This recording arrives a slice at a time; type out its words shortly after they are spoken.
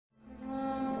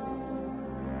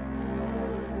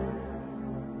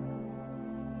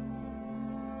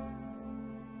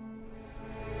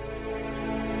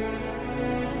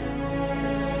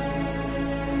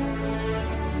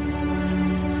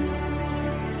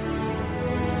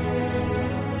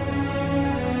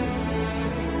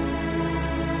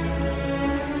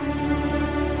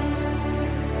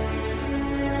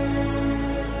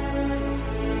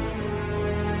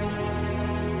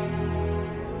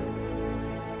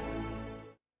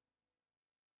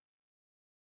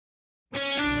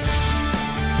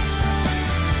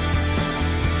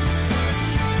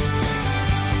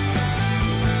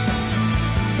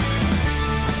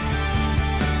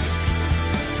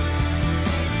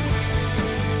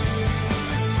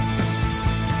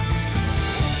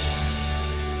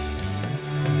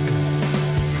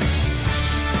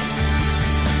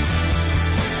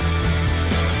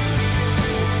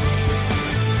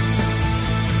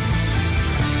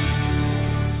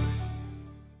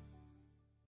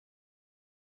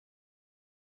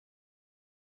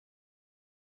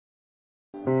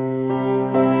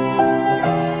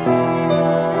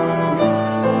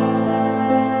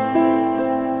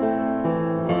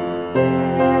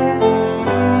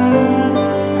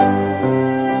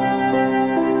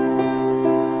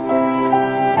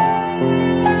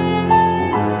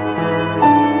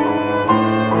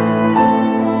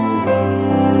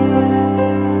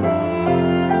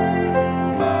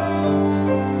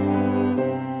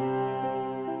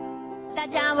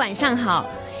晚上好。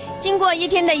经过一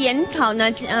天的研讨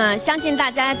呢，相信大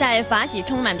家在法喜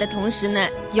充满的同时呢，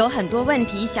有很多问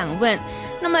题想问。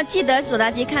那么记得索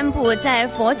达吉堪布在《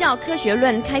佛教科学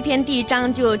论》开篇第1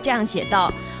章就这样写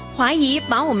道：怀疑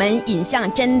把我们引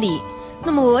向真理。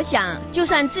那么我想，就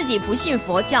算自己不信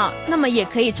佛教，那么也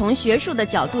可以从学术的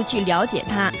角度去了解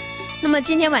它。那么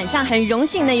今天晚上很荣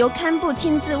幸呢，由堪布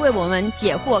亲自为我们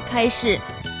解惑开示。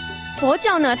佛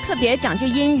教呢特别讲究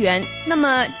因缘，那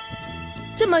么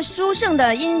这么殊胜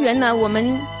的因缘呢，我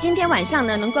们今天晚上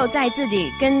呢能够在这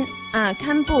里跟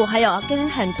堪布还有跟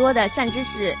很多的善知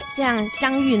识这样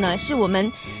相遇呢，是我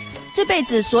们这辈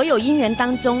子所有因缘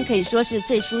当中可以说是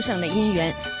最殊胜的因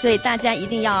缘，所以大家一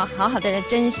定要好好的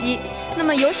珍惜。那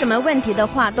么有什么问题的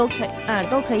话都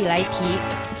可以来提。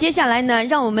接下来呢，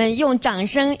让我们用掌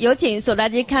声有请索达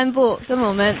吉堪布跟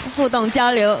我们互动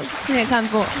交流。谢谢堪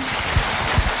布。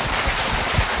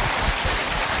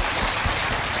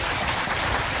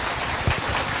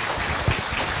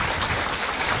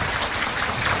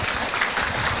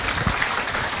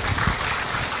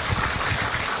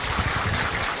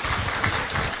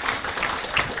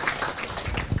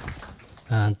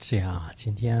这样啊，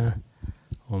今天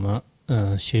我们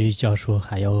学语教书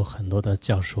还有很多的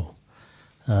教授，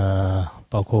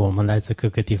包括我们来自各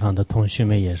个地方的同学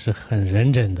们也是很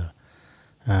认真的，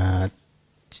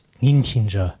聆听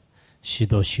着许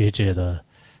多学者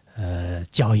的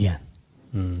教言，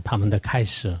他们的开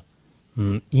示，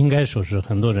应该说是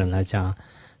很多人来讲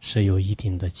是有一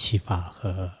定的启发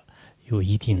和有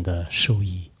一定的受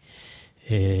益。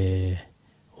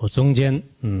我中间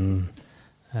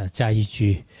加一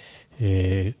句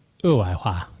额外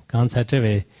话，刚才这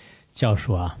位教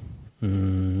授啊，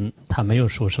他没有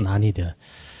说是哪里的，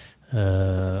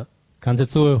刚才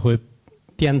组委会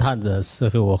点他的时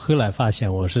候，我后来发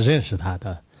现我是认识他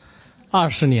的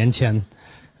，20年前，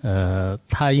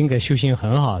他应该修行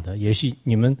很好的，也许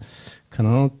你们可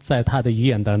能在他的语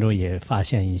言当中也发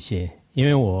现一些，因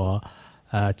为我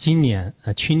去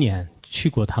年去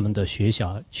过他们的学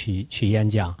校去演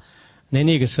讲，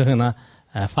那个时候呢。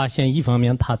发现一方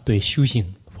面他对修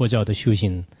行佛教的修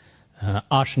行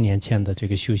，20年前的这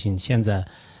个修行，现在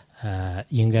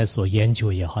应该说研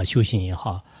究也好，修行也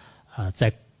好，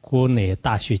在国内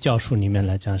大学教书里面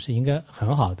来讲是应该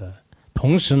很好的。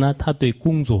同时呢，他对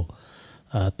工作，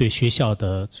对学校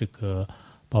的这个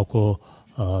包括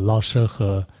老师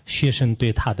和学生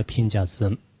对他的评价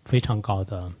是非常高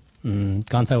的。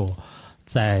刚才我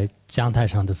在讲台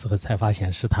上的时候才发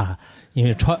现是他，因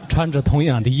为穿着同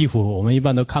样的衣服，我们一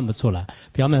般都看不出来，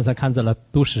表面上看起来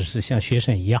都是像学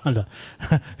生一样的，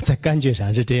在感觉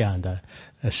上是这样的，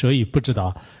所以不知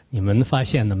道你们发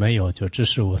现了没有？就只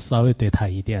是我稍微对他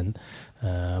一点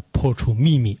破除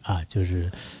秘密啊，就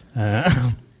是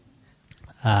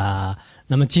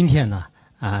那么今天呢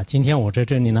今天我在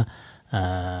这里呢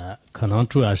可能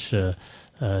主要是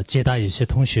解答一些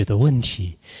同学的问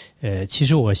题，其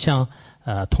实我想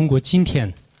通过今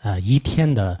天一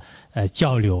天的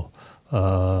交流，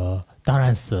当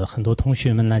然是很多同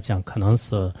学们来讲，可能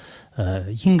是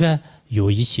应该有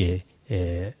一些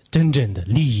真正的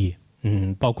利益，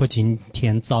包括今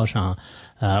天早上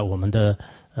我们的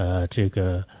这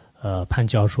个潘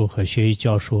教授和学语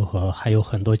教授和还有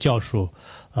很多教授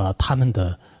他们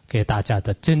的给大家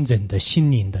的真正的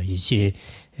心灵的一些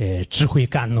智慧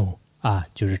感悟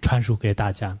就是传输给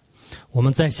大家。我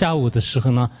们在下午的时候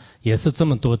呢，也是这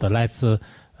么多的来自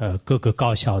各个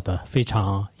高校的非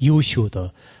常优秀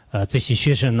的这些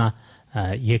学生呢，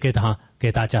也给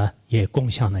大家也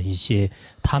共享了一些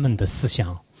他们的思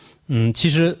想。其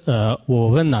实我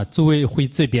问呢，组委会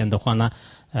这边的话呢，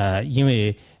因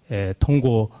为通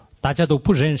过大家都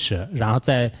不认识，然后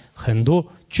在很多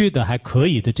觉得还可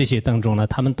以的这些当中呢，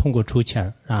他们通过抽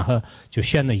签，然后就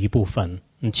选了一部分。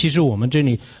其实我们这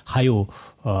里还有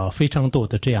非常多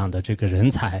的这样的这个人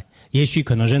才，也许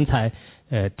可能人才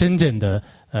真正的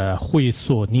会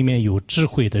所里面有智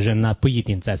慧的人呢，不一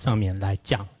定在上面来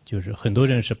讲，就是很多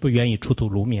人是不愿意出头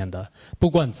露面的。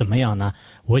不管怎么样呢，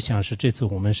我想是这次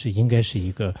我们应该是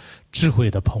一个智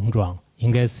慧的碰撞，应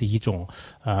该是一种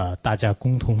大家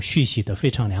共同学习的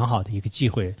非常良好的一个机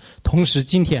会。同时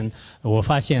今天我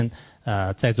发现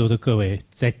在座的各位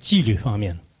在纪律方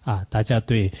面大家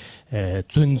对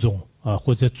尊重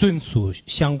或者遵守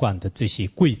相关的这些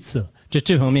规则，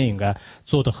这方面应该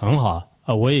做得很好。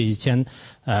我也以前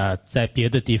在别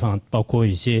的地方，包括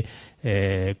一些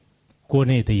国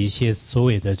内的一些所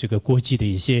谓的这个国际的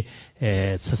一些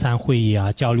慈善会议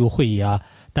交流会议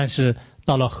但是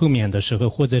到了后面的时候，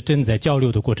或者正在交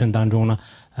流的过程当中呢，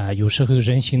有时候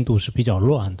人心都是比较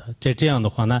乱的。这样的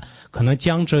话呢，可能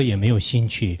讲者也没有兴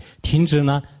趣，听者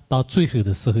呢到最后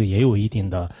的时候也有一定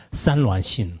的散乱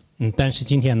性。但是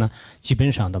今天呢，基本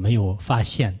上都没有发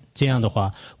现。这样的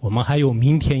话，我们还有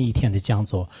明天一天的讲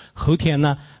座，后天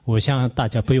呢，我想大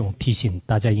家不用提醒，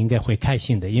大家应该会开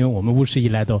心的，因为我们50以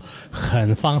来都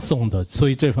很放松的，所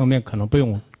以这方面可能不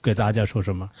用给大家说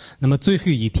什么。那么最后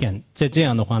一天，在这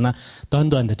样的话呢，短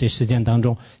短的这时间当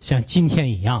中，像今天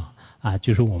一样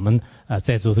就是我们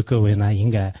在座的各位呢，应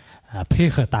该配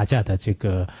合大家的这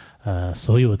个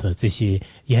所有的这些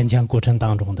演讲过程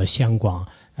当中的相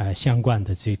关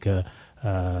的这个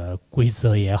规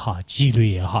则也好，纪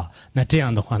律也好，那这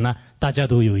样的话呢，大家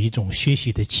都有一种学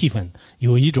习的气氛，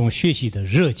有一种学习的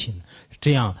热情，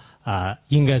这样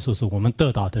应该说是我们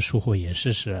得到的收获也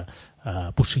是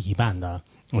不是一般的。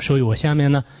所以我下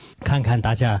面呢，看看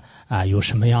大家有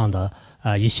什么样的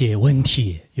一些问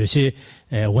题，有些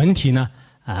问题呢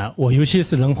我有些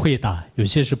是能回答，有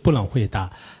些是不能回答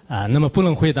那么不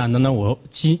能回答的呢，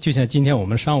就像今天我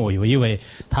们上午有一位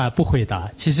他不回答，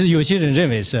其实有些人认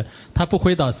为是他不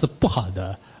回答是不好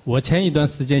的。我前一段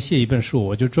时间写一本书，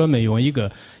我就专门用一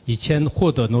个以前获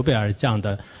得诺贝尔奖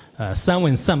的三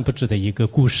问三不知的一个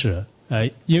故事。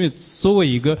因为作为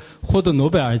一个获得诺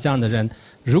贝尔奖的人，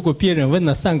如果别人问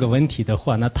了3个问题的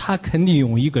话，那他肯定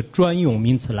用一个专用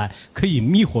名词来可以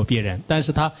迷惑别人，但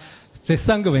是他这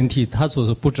3个问题他说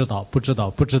是不知道，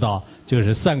就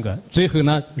是3个，最后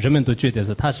呢人们都觉得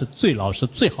是他是最老实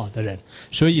最好的人。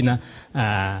所以呢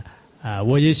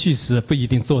我也许是不一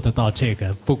定做得到这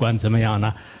个。不管怎么样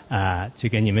呢这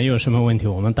个你们有什么问题，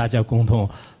我们大家共同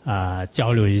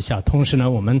交流一下。同时呢，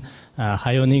我们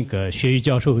还有那个学玉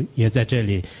教授也在这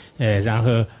里然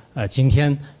后今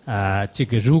天这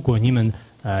个如果你们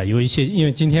有一些，因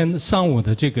为今天上午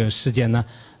的这个时间呢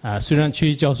虽然学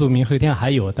玉教授明后天还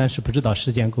有，但是不知道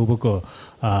时间够不够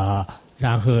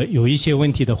然后有一些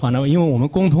问题的话呢，因为我们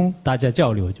共同大家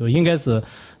交流，就应该是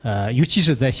尤其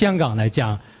是在香港来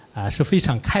讲是非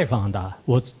常开放的。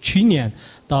我去年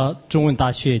到中文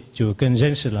大学就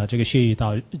认识了这个薛玉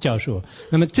道教授，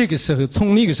那么这个时候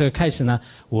从那个时候开始呢，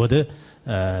我的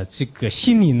这个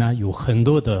心里呢有很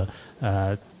多的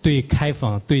对开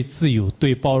放、对自由、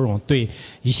对包容、对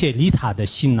一些利他的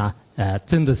心呢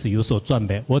真的是有所转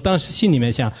变。我当时心里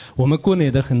面想，我们国内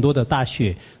的很多的大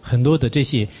学，很多的这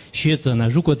些学者呢，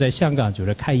如果在香港就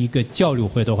是开一个交流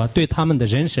会的话，对他们的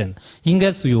人生应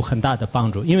该是有很大的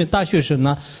帮助。因为大学生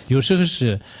呢，有时候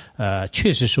是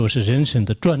确实说是人生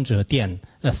的转折点，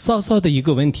稍稍的一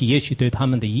个问题，也许对他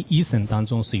们的一生当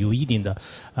中是有一定的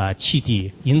启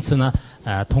迪。因此呢，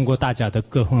通过大家的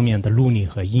各方面的努力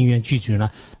和因缘聚聚呢，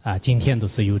今天都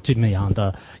是有这么样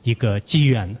的一个机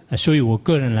缘。所以我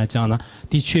个人来讲呢，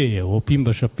的确我并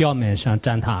不是表面上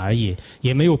赞叹而已，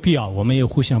也没有必要，我们也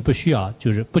互相不需要，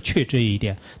就是不缺这一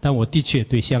点。但我的确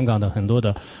对香港的很多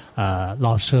的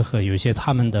老师和有些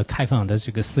他们的开放的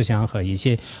这个思想和一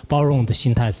些包容的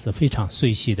心态是非常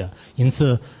熟悉的。因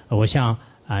此我想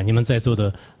你们在座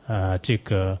的这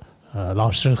个老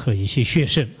师和一些学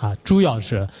生主要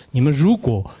是你们如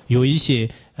果有一些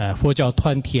佛教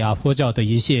团体佛教的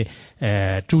一些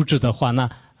组织的话呢，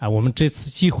我们这次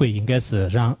机会应该是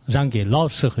让给老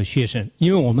师和学生，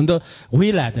因为我们的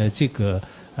未来的这个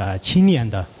青年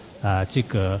的这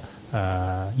个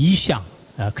意向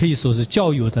可以说是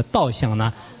教育的导向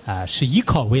呢是依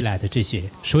靠未来的这些。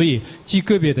所以极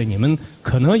个别的你们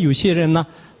可能有些人呢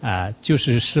就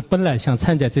是本来想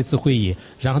参加这次会议，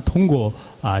然后通过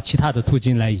其他的途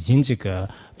径来已经这个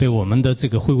被我们的这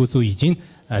个会务组已经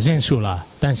认识了。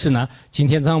但是呢，今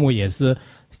天上午也是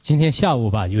今天下午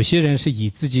吧，有些人是以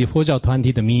自己佛教团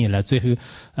体的名义来，最后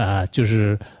就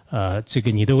是这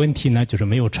个你的问题呢就是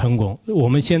没有成功。我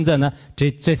们现在呢这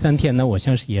3天呢，我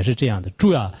相信也是这样的，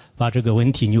主要把这个问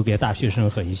题留给大学生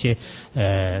和一些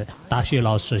大学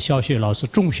老师、小学老师、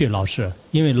中学老师，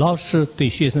因为老师对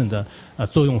学生的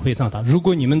作用非常大。如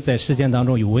果你们在实践当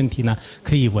中有问题呢，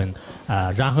可以问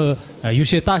然后有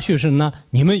些大学生呢，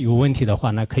你们有问题的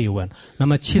话呢可以问。那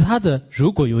么其他的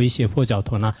如果有一些佛教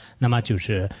徒呢，那么就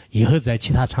是以后在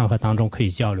其他场合当中可以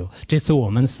交流。这次我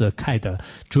们是开的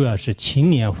主要是青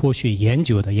年佛学研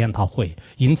究的研讨会，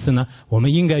因此呢，我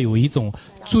们应该有一种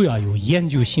主要有研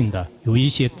究性的，有一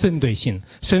些针对性，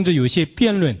甚至有一些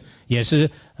辩论也是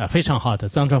非常好的。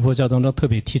藏传佛教当中特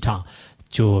别提倡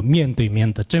就面对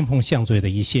面的针锋相对的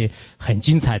一些很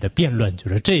精彩的辩论，就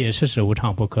是这也是无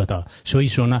常不可的。所以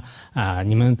说呢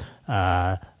你们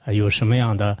有什么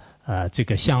样的这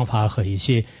个想法和一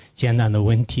些简单的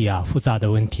问题复杂的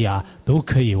问题都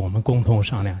可以我们共同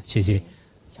商量。谢谢。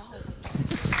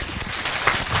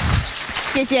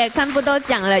谢谢，堪布都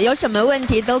讲了，有什么问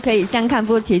题都可以向堪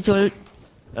布提出。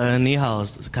你好，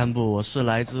堪布，我是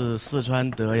来自四川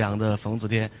德阳的冯子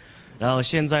天。然后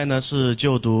现在呢是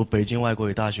就读北京外国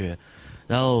语大学。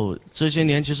然后这些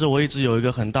年其实我一直有一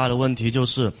个很大的问题，就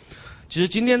是其实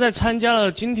今天在参加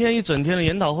了今天一整天的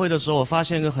研讨会的时候，我发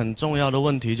现一个很重要的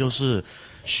问题，就是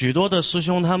许多的师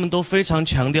兄他们都非常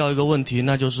强调一个问题，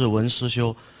那就是闻思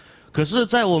修。可是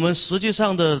在我们实际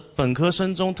上的本科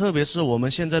生中，特别是我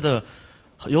们现在的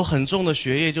有很重的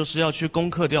学业，就是要去攻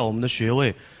克掉我们的学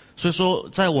位。所以说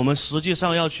在我们实际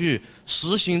上要去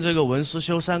实行这个闻思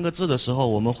修3个字的时候，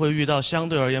我们会遇到相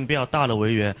对而言比较大的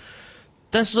违缘。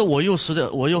但是我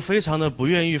又非常的不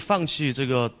愿意放弃这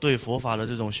个对佛法的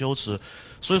这种修持，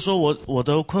所以说我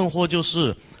的困惑就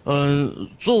是，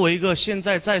作为一个现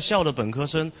在在校的本科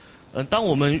生，当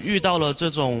我们遇到了这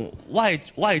种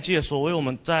外界所谓我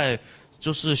们在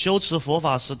就是修持佛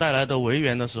法时带来的违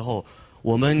缘的时候，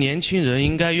我们年轻人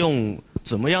应该用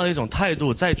怎么样的一种态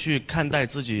度再去看待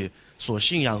自己所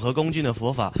信仰和恭敬的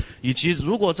佛法，以及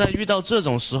如果在遇到这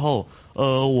种时候，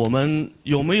我们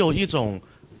有没有一种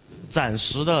暂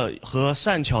时的和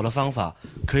善巧的方法，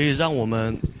可以让我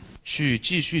们去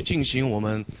继续进行我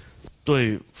们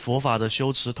对佛法的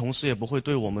修持，同时也不会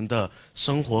对我们的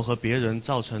生活和别人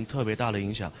造成特别大的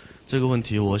影响。这个问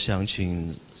题我想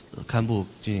请堪布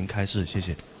进行开示，谢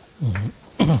谢。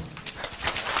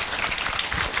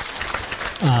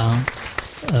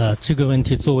这个问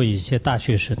题作为一些大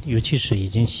学生，尤其是已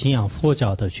经信仰佛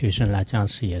教的学生来讲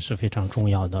也是非常重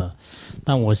要的。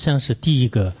但我想是第一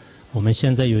个，我们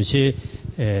现在有些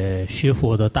学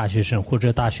佛的大学生或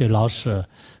者大学老师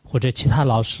或者其他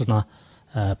老师呢，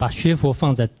把学佛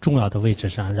放在重要的位置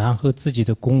上，然后自己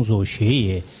的工作学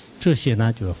业这些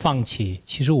呢就是放弃。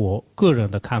其实我个人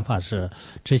的看法是，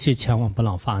这些千万不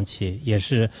能放弃，也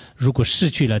是如果失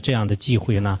去了这样的机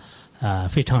会呢，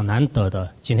非常难得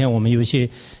的。今天我们有些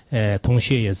同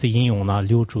学也是引用了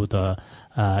六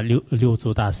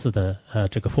祖大师的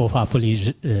这个佛法不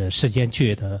离世间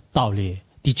觉的道理。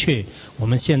的确，我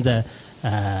们现在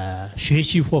学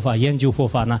习佛法、研究佛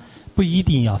法呢，不一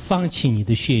定要放弃你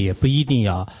的学业，不一定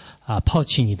要抛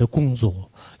弃你的工作，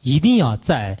一定要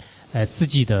在自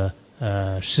己的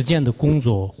时间的工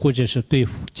作或者是对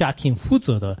家庭负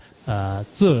责的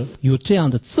有这样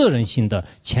的责任心的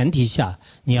前提下，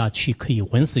你要去可以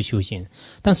闻思修行。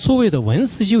但所谓的闻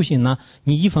思修行呢，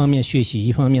你一方面学习，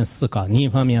一方面思考，另一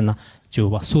方面呢，就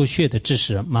把所学的知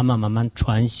识慢慢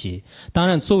传习。当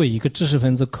然，作为一个知识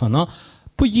分子，可能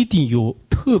不一定有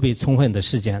特别充分的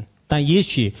时间，但也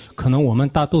许可能我们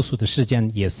大多数的时间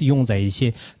也是用在一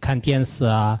些看电视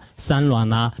啊、散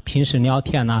乱啊、平时聊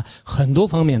天啊，很多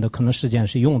方面的可能时间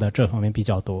是用在这方面比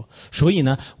较多。所以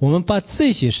呢，我们把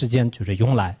这些时间就是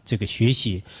用来这个学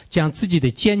习，将自己的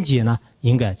见解呢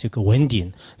应该这个稳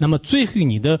定。那么最后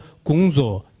你的工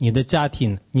作、你的家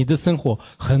庭、你的生活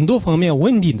很多方面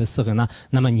稳定的时候呢，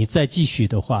那么你再继续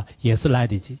的话也是来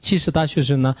得及。其实大学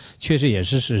生呢，确实也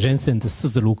是人生的十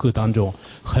字路口当中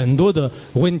很多的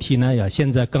问题呢，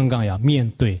现在刚刚要面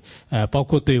对，包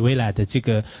括对未来的这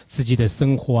个自己的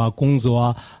生活啊、工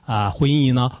作啊、婚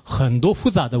姻呢，很多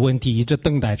复杂的问题一直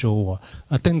等待着我，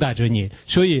等待着你。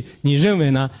所以你认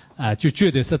为呢？就觉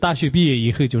得是大学毕业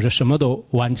以后就是什么都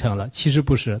完成了，其实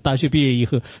不是。大学毕业以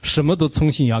后什么都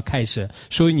重新要开始。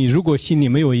所以你如果心里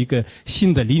没有一个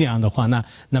新的力量的话呢，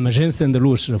那么人生的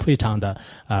路是非常的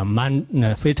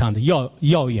非常的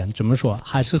遥远。怎么说？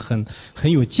还是很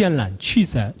有艰难曲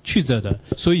折的。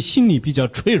所以心理比较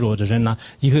脆弱的人呢，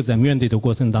以后在面对的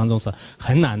过程当中是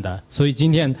很难的。所以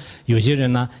今天有些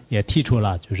人呢也提出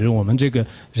了，就是我们这个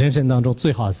人生当中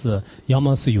最好是要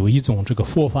么是有一种这个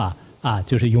佛法。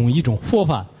就是用一种佛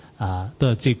法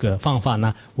的这个方法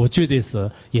呢，我觉得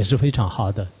也是非常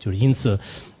好的。就是因此，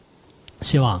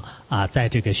希望在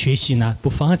这个学习呢不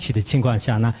放弃的情况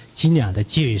下呢，尽量的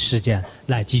节约时间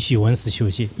来继续闻思修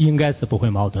习，应该是不会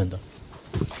矛盾的。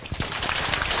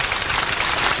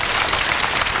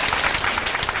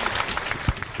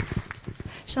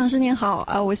上师您好，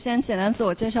我先简单自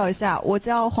我介绍一下，我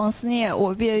叫黄思聂，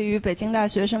我毕业于北京大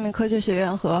学生命科学学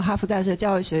院和哈佛大学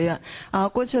教育学院，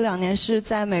过去2年是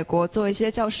在美国做一些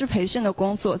教师培训的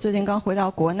工作，最近刚回到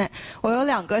国内。我有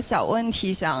2个小问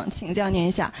题想请教您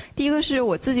一下。第一个是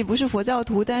我自己不是佛教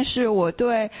徒，但是我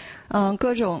对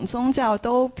各种宗教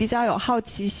都比较有好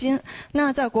奇心。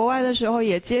那在国外的时候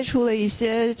也接触了一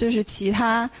些就是其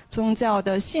他宗教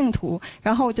的信徒，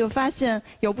然后我就发现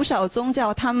有不少宗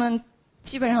教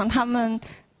基本上他们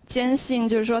坚信，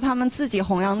就是说他们自己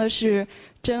弘扬的是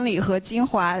真理和精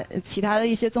华，其他的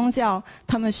一些宗教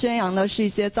他们宣扬的是一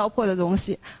些糟粕的东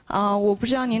西。我不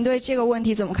知道您对这个问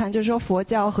题怎么看，就是说佛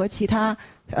教和其他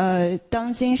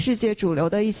当今世界主流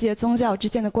的一些宗教之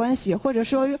间的关系，或者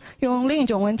说用另一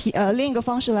种问题另一个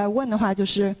方式来问的话，就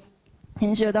是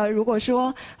您觉得，如果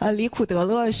说离苦得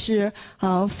乐是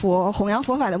弘扬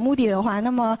佛法的目的的话，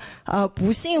那么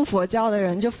不信佛教的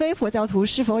人，就非佛教徒，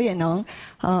是否也能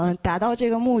达到这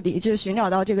个目的，就是寻找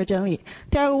到这个真理？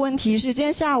第二个问题是，今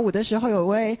天下午的时候有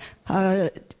位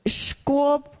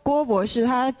郭博士，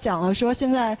他讲了说，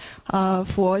现在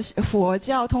佛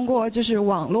教通过就是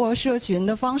网络社群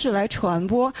的方式来传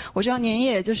播。我知道您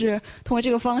也就是通过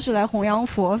这个方式来弘扬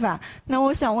佛法。那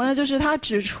我想问的就是，他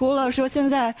指出了说现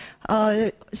在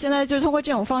就是通过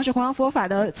这种方式弘扬佛法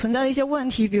的存在的一些问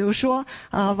题，比如说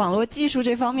网络技术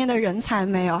这方面的人才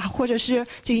没有，或者是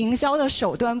这营销的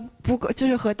手段不够，就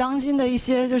是和当今的一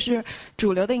些就是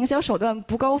主流的营销手段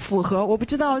不够符合。我不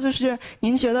知道就是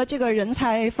您觉得这个人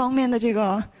才方面的这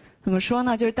个怎么说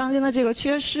呢？就是当今的这个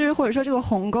缺失，或者说这个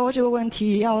鸿沟这个问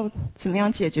题要怎么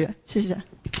样解决？谢谢。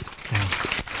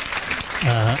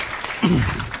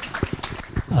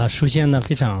首先呢，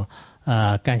非常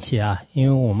感谢啊，因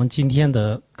为我们今天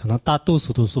的可能大多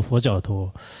数都是佛教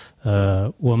徒，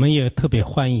我们也特别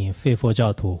欢迎非佛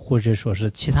教徒或者说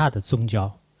是其他的宗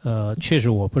教。确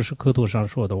实我不是口头上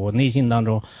说的，我内心当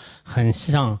中很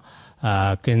想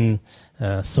跟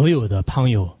所有的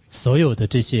朋友，所有的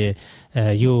这些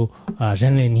有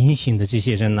人类灵性的这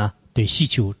些人呢，对祈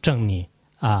求正念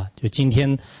啊。就今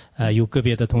天有个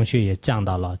别的同学也讲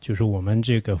到了，就是我们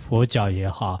这个佛教也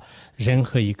好，任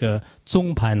何一个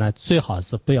宗派呢，最好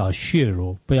是不要削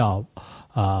弱，不要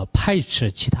排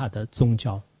斥其他的宗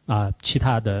教其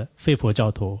他的非佛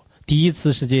教徒。第一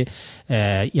次世界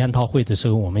研讨会的时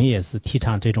候，我们也是提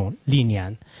倡这种理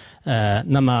念。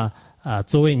那么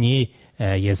作为你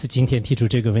也是今天提出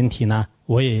这个问题呢，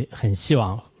我也很希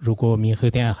望，如果明后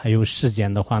天还有时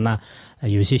间的话呢，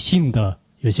有些新的，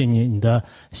有些你的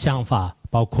想法，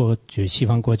包括就西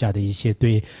方国家的一些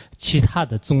对其他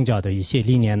的宗教的一些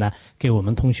理念呢，给我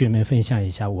们同学们分享一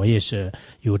下。我也是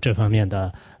有这方面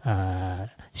的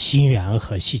心愿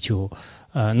和需求。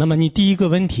那么你第一个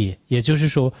问题，也就是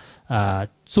说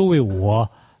作为我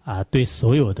对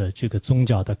所有的这个宗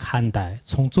教的看待，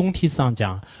从总体上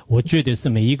讲，我觉得是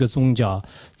每一个宗教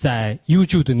在悠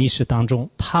久的历史当中，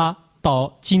它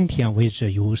到今天为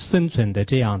止有生存的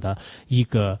这样的一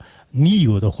个理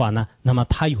由的话呢，那么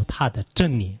它有它的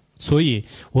真理。所以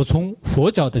我从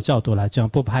佛教的角度来讲，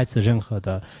不排斥任何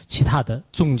的其他的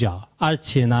宗教，而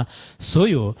且呢，所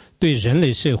有对人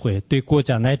类社会、对国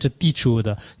家乃至地球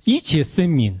的一切生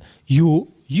命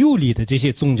有利的这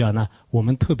些宗教呢，我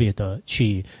们特别的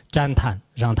去赞叹，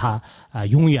让它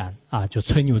永远就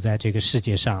存留在这个世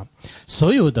界上。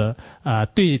所有的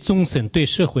对众生、对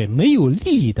社会没有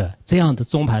利益的这样的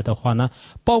宗派的话呢，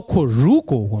包括如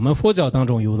果我们佛教当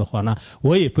中有的话呢，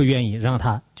我也不愿意让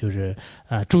它就是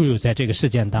驻留在这个世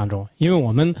界当中，因为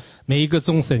我们每一个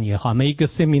众生也好，每一个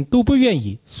生命都不愿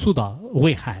意受到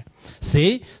危害。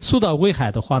谁受到危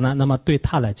害的话呢，那么对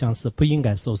他来讲是不应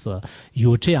该说是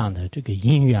有这样的这个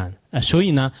因缘。所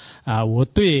以呢我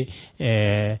对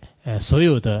所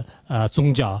有的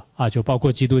宗教就包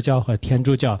括基督教和天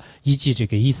主教以及这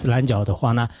个伊斯兰教的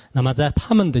话呢，那么在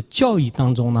他们的教义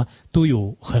当中呢，都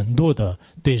有很多的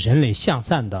对人类向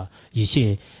善的一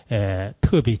些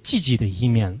特别积极的一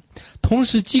面。同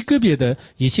时极个别的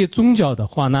一些宗教的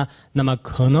话呢，那么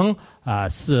可能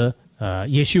是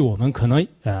也许我们可能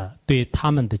对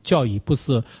他们的教育不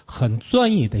是很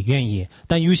专业的原因，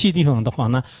但有些地方的话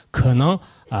呢，可能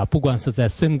不管是在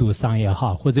深度上也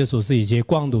好，或者说是一些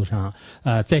广度上，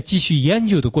在继续研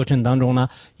究的过程当中呢，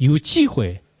有机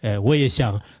会我也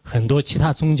想很多其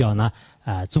他宗教呢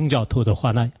宗教徒的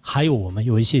话呢，还有我们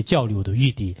有一些交流的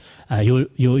余地，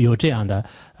有这样的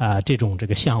这种这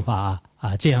个想法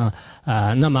这样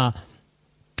那么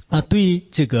对于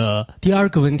这个第二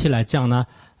个问题来讲呢，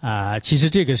其实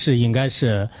这个是应该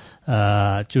是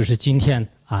就是今天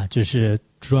就是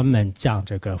专门讲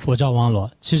这个佛教网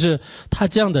络。其实他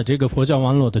讲的这个佛教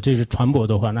网络的这个传播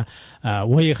的话呢，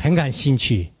我也很感兴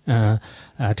趣。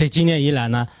这几年以来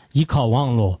呢，依靠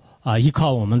网络依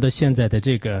靠我们的现在的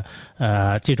这个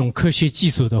这种科学技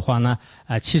术的话呢，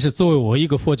其实作为我一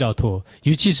个佛教徒，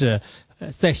尤其是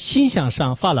在心想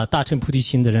上发了大乘菩提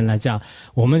心的人来讲，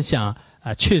我们想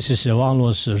确实是网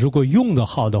络是如果用得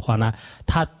好的话呢，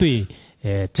它对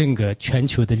整个全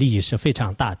球的利益是非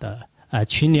常大的。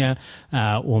去年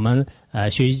我们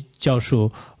学习教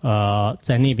授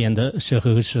在那边的时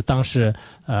候是当时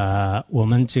我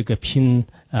们这个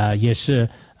也是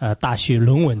大学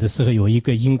论文的时候，有一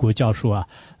个英国教授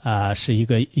是一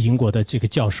个英国的这个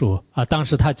教授当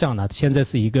时他讲了，现在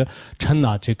是一个成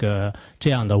了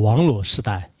这样的网络时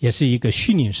代，也是一个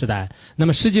虚拟时代。那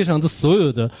么世界上的所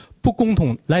有的不共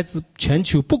同来自全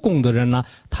球不共的人呢，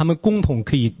他们共同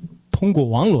可以通过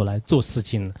网络来做事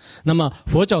情的。那么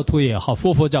佛教徒也好，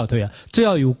佛教徒也好，只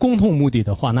要有共同目的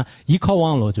的话呢，依靠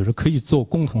网络就是可以做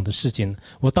共同的事情。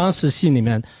我当时心里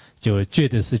面就觉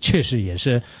得是确实也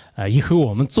是，以后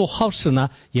我们做好事呢，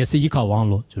也是依靠网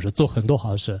络，就是做很多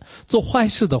好事。做坏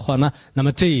事的话呢，那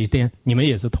么这一点你们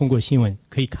也是通过新闻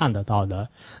可以看得到的。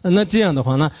那这样的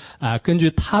话呢，根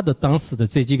据他的当时的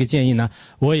这几个建议呢，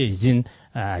我也已经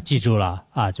记住了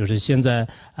啊，就是现在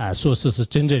说是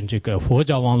真正这个佛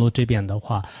教网络这边的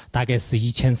话，大概是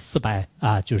1400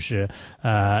就是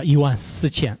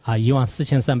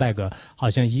14300个，好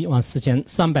像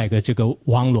14300个这个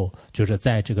网络，就是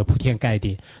在这个铺天盖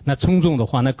地。那从中的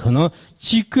话呢，可能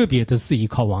极个别的是依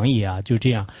靠网页就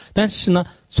这样。但是呢，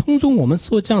从中我们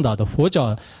所讲到的佛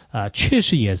教确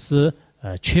实也是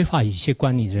缺乏一些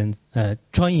管理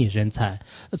专业人才。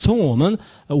从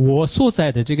我所在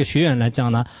的这个学院来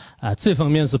讲呢，这方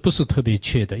面是不是特别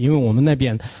缺的？因为我们那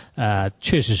边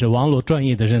确实是网络专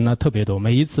业的人呢特别多，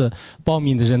每一次报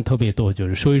名的人特别多，就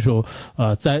是所以说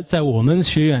在我们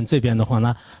学院这边的话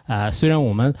呢，虽然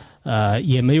我们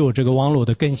也没有这个网络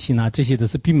的更新这些都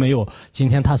是并没有今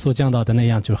天他所讲到的那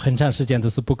样，就很长时间都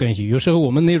是不更新。有时候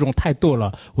我们内容太多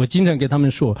了，我经常给他们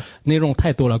说，内容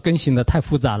太多了，更新的太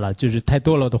复杂了，就是太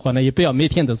多了的话呢，也不要每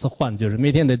天都是换，就是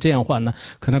每天的这样换呢，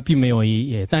可能并没有意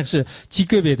义。但是极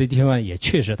个别的地方也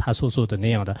确实他所说的那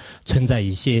样的存在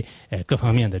一些各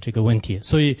方面的这个问题。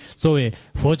所以作为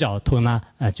佛教徒呢，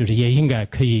就是也应该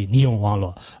可以利用网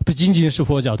络。不仅仅是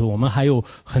佛教徒，我们还有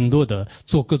很多的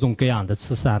做各种各样的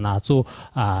慈善做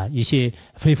一些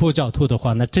非佛教徒的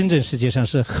话，那真正世界上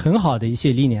是很好的一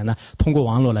些理念呢，通过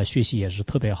网络来学习也是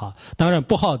特别好。当然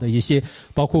不好的一些，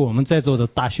包括我们在座的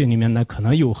大学里面呢，可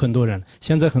能有很多人，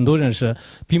现在很多人是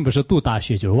并不是读大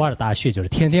学，就是玩大学，就是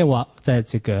天天在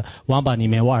这个网吧里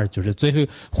面玩，就是最后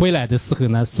回来的时候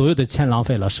呢，所有的钱浪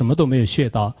费了，什么都没有学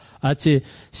到。而且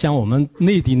像我们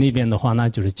内地那边的话呢，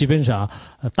就是基本上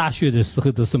大学的时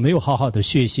候都是没有好好的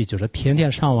学习，就是天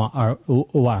天上网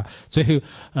玩，最后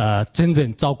真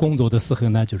正找工作的时候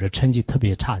呢，就是成绩特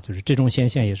别差，就是这种现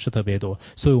象也是特别多。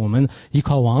所以我们依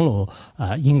靠网络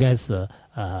应该是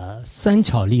三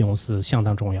巧利用是相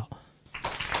当重要。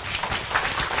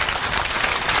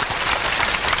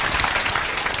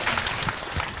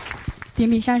顶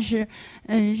礼上师，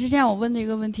是这样，我问的一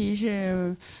个问题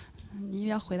是，你一定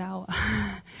要回答我。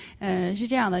是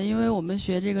这样的，因为我们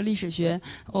学这个历史学，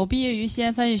我毕业于西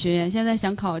安翻译学院，现在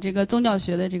想考这个宗教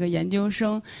学的这个研究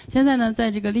生。现在呢，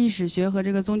在这个历史学和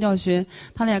这个宗教学，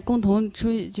他俩共同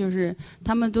就是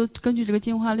他们都根据这个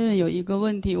进化论有一个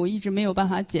问题，我一直没有办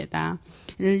法解答。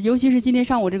尤其是今天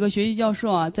上午这个学习教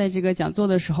授在这个讲座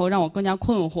的时候，让我更加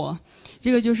困惑。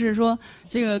这个就是说，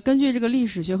这个根据这个历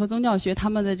史学和宗教学他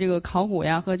们的这个考古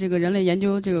和这个人类研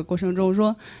究这个过程中，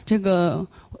说这个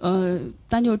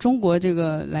单就中国这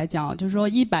个来讲，就是说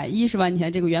110万年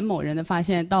前这个元谋人的发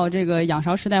现，到这个仰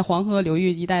韶时代黄河流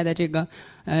域一带的这个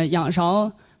仰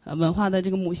韶文化的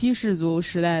这个母系氏族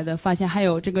时代的发现，还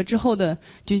有这个之后的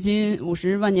距今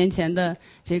50万年前的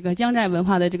这个江寨文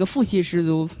化的这个父系氏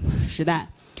族时代。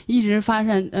一直发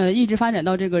展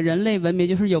到这个人类文明，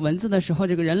就是有文字的时候，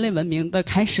这个人类文明的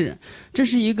开始。这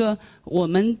是一个我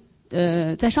们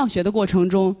在上学的过程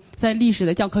中，在历史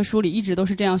的教科书里一直都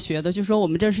是这样学的，就是说我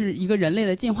们这是一个人类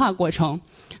的进化过程。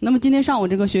那么今天上午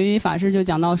这个学语法师就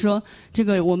讲到说，这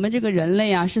个我们这个人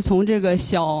类是从这个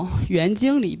小圆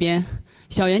经里边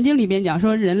讲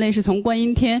说，人类是从观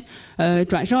音天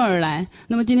转生而来。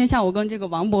那么今天下午跟这个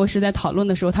王博士在讨论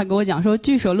的时候，他给我讲说，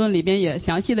俱舍论里边也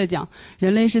详细的讲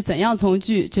人类是怎样从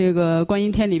这个观音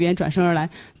天里边转生而来。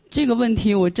这个问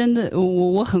题我真的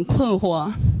我很困惑，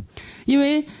因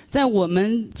为在我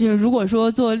们就如果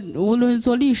说无论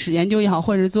做历史研究也好，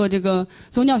或者做这个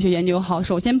宗教学研究也好，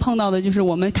首先碰到的就是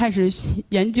我们开始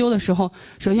研究的时候，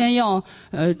首先要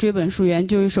追本溯源，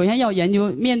就是首先要研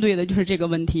究面对的就是这个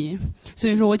问题。所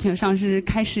以说我请上师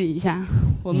开示一下，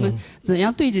我们怎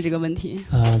样对峙这个问题。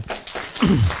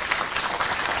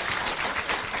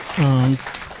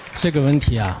这个问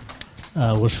题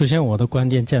我首先我的观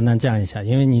点简单讲一下，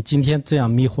因为你今天这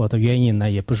样迷惑的原因呢，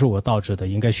也不是我导致的，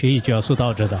应该学语教授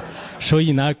导致的，所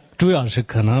以呢，主要是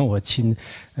可能我请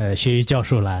学语教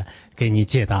授来给你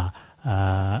解答。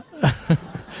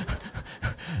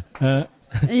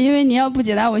因为你要不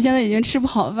解答，我现在已经吃不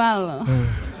好饭了。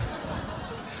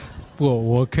不，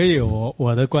我可以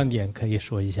我的观点可以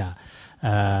说一下，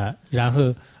然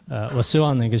后我希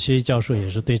望那个学语教授也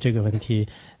是对这个问题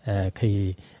可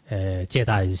以解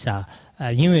答一下。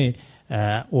因为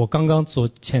我刚刚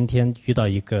前天遇到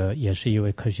也是一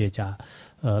位科学家，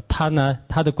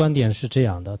他的观点是这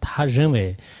样的，他认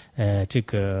为这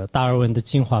个达尔文的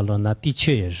进化论呢，的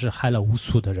确也是害了无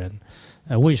数的人。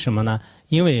为什么呢？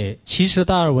因为其实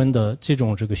达尔文的这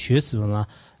个学说呢，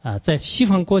在西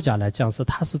方国家来讲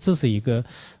这是一个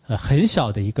很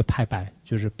小的一个派别，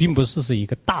就是并不是一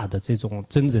个大的这种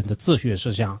真正的哲学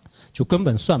思想，就根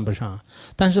本算不上。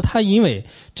但是他因为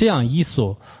这样一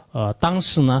所当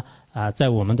时呢在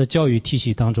我们的教育体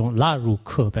系当中纳入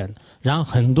课本，然后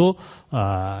很多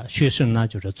学生呢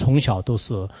就是从小都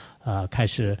是开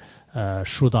始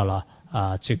受到了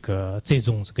这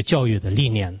种教育的理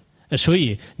念，所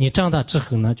以你长大之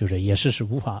后呢，就是也是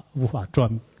无法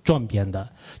转变的。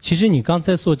其实你刚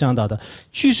才所讲到的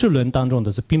居士论当中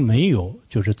的并没有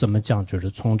就是怎么讲，就是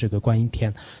从这个观音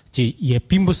天，也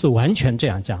并不是完全这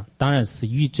样讲，当然是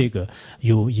与这个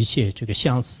有一些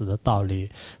相似的道理。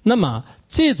那么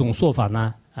这种说法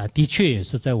呢，的确也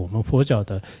是在我们佛教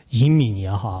的隐明也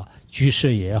好，居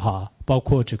士也好，包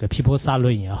括这个毗婆沙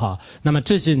论也好，那么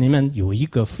这些里面有一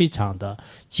个非常的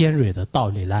尖锐的道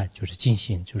理来就是进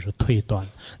行就是推断。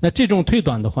那这种推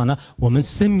断的话呢，我们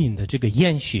生命的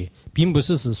延续并不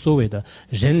是所谓的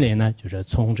人类呢就是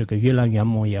从月亮圆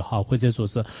梦也好，或者说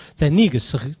是在那个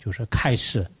时候就是开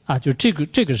始就这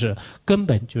个是根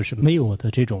本就是没有的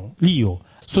这种理由。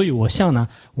所以我想呢，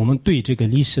我们对这个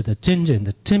历史的真正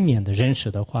的正面的认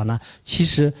识的话呢，其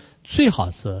实最好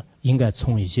是应该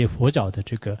从一些佛教的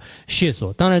学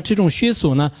说。当然这种学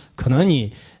说呢，可能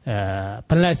你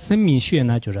本来生命学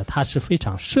呢就是它是非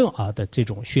常深奥的这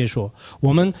种学说，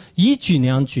我们一句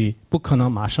两句不可能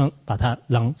马上把它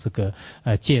让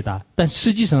解答。但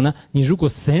实际上呢，你如果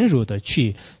深入的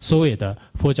去所谓的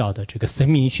佛教的生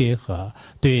命学和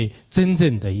对真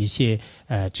正的一些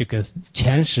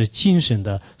前世今生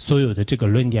的所有的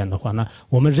论点的话呢，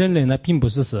我们人类呢并不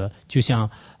是就像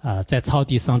在草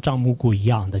地上长蘑菇一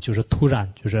样的，就是突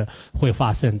然就是会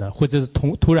发生的，或者是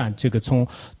突然从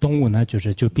动物呢就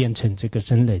变成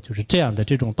人类，就是这样的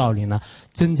这种道理呢，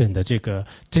真正的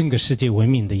整个世界文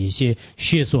明的一些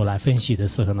学说来分析的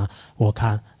时候呢，我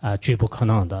看绝不可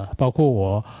能的。包括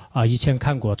我以前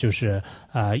看过就是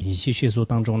一些学说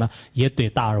当中呢，也对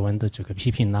达尔文的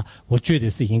批评呢，我觉得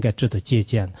是应该值得借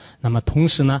鉴。那么同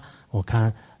时呢，我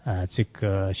看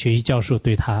学医教授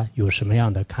对他有什么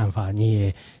样的看法，你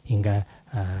也应该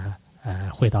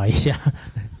回答一下。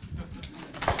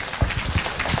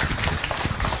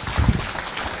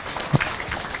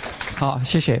好，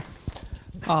谢谢。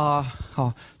好，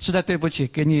实在对不起，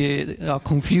给你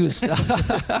confused。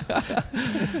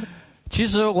其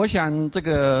实我想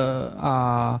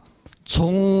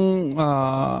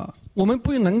我们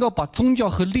不能够把宗教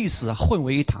和历史混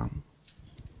为一谈。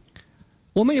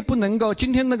我们也不能够，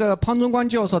今天潘宗光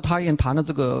教授他也谈了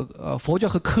佛教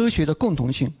和科学的共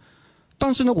同性，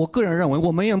但是呢，我个人认为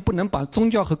我们也不能把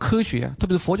宗教和科学，特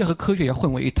别是佛教和科学也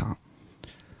混为一谈。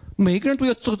每个人都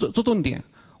要做重点。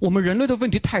我们人类的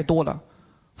问题太多了，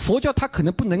佛教它可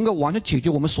能不能够完全解决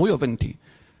我们所有问题，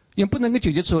也不能够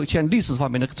解决出像历史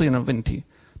方面的这样的问题。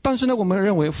但是呢，我们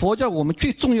认为佛教我们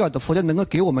最重要的，佛教能够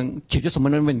给我们解决什么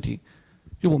的问题？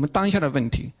就我们当下的问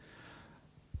题，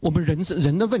我们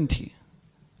人的问题。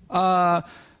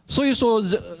所以说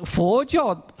佛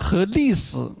教和历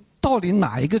史到底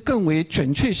哪一个更为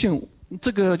准确性？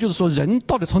就是说人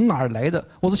到底从哪儿来的？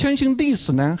我是相信历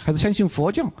史呢，还是相信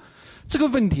佛教？这个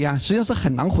问题实际上是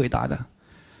很难回答的。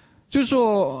就是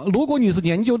说，如果你是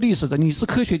研究历史的，你是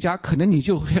科学家，可能你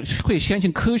就会相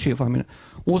信科学方面的。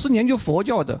我是研究佛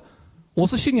教的，我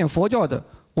是信仰佛教的，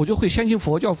我就会相信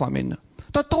佛教方面的。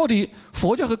但到底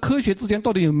佛教和科学之间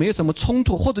到底有没有什么冲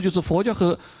突，或者就是佛教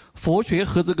和佛学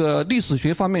和历史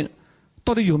学方面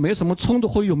到底有没有什么冲突，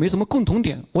或者有没有什么共同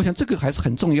点？我想这个还是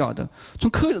很重要的。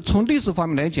从历史方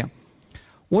面来讲，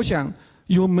我想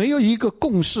有没有一个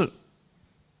共识，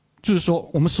就是说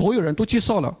我们所有人都接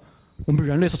受了我们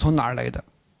人类是从哪儿来的？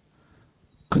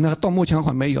可能到目前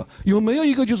还没有。有没有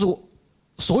一个就是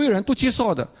所有人都接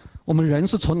受的，我们人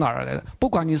是从哪儿来的？不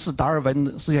管你是达尔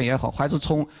文思想也好，还是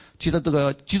从基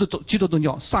督宗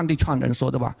教上帝创人说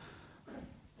的吧，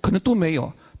可能都没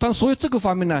有。但所以这个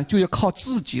方面呢，就要靠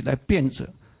自己来辩证。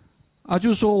就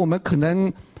是说我们可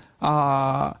能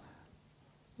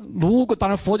如果当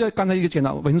然佛教刚才也讲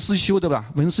了闻思修，对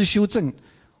吧？闻思修正，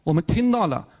我们听到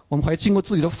了，我们还经过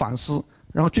自己的反思，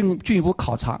然后进一步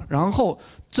考察，然后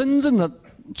真正的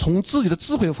从自己的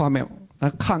智慧方面来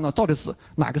看到底是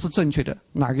哪个是正确的，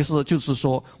哪个是就是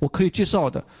说我可以接受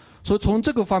的。所以从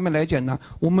这个方面来讲呢，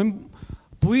我们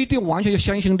不一定完全要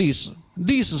相信历史，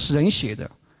历史是人写的，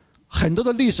很多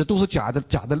的历史都是假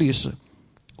的历史。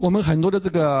我们很多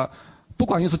的不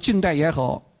管是近代也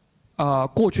好，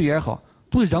过去也好，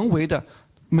都是人为的，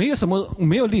没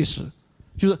有历史，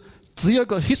就是只有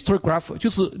个 historiograph， 就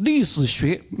是历史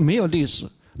学没有历史，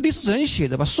历史是人写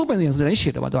的吧，书本也是人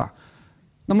写的吧，对吧？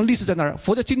那么历史在那儿，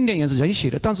佛教经典也是人写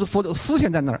的，但是佛的思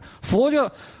想在那儿。佛教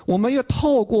我们要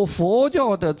透过佛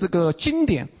教的这个经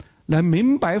典来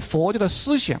明白佛教的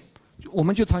思想。我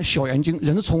们就谈《小圆经》，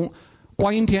人是从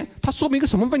观音天，它说明一个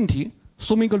什么问题？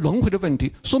说明一个轮回的问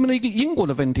题，说明了一个因果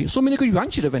的问题，说明了一个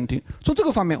缘起的问题。从这个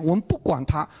方面，我们不管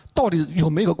它到底有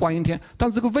没有个观音天，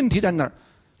但是这个问题在哪儿？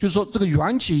就是说这个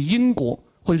缘起因果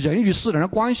或者人与世人的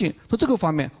关系，从这个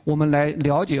方面我们来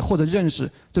了解或者认识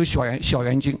这个小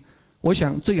圆经。我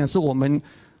想这也是我们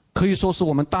可以说是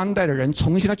我们当代的人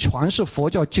重新来诠释佛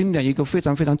教经典一个非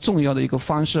常非常重要的一个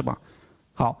方式吧。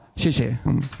好，谢谢。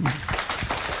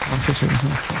好，谢谢。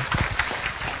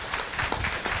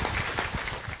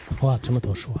哇，这么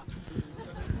多书啊！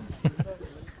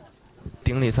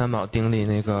顶礼三宝，顶礼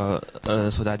那个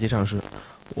索达基上师。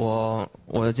我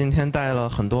今天带了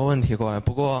很多问题过来，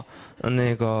不过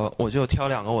那个我就挑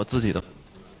2个我自己的。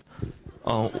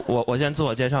我先自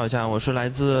我介绍一下，我是来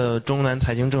自中南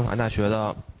财经政法大学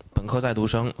的本科在读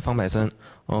生方百森，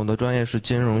我的专业是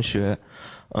金融学。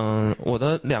我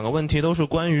的2个问题都是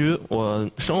关于我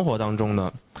生活当中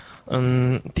的。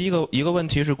第一个问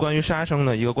题是关于杀生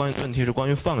的，一个问题是关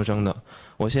于放生的。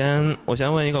我先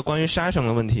问一个关于杀生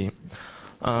的问题。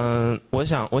我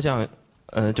想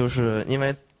就是因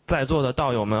为在座的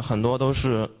道友们很多都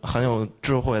是很有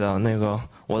智慧的，那个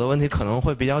我的问题可能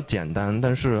会比较简单，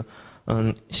但是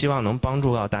希望能帮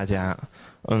助到大家。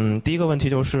第一个问题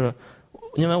就是，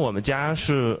因为我们家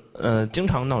是经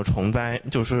常闹虫灾，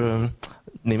就是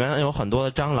里面有很多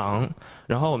的蟑螂，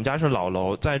然后我们家是老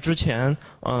楼，在之前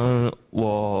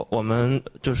我们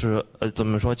就是怎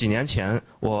么说，几年前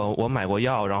我买过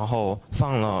药，然后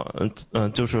放了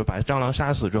就是把蟑螂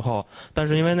杀死之后，但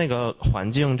是因为那个环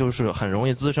境就是很容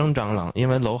易滋生蟑螂，因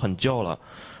为楼很旧了。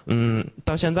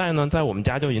到现在呢，在我们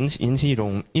家就引起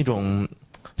一种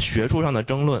学术上的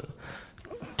争论，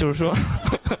就是说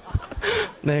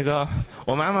那个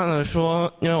我妈妈呢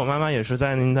说，因为我妈妈也是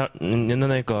在您的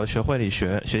那个学会里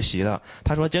学习的，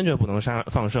她说坚决不能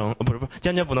放生，不是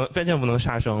坚决不能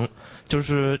杀生，就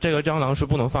是这个蟑螂是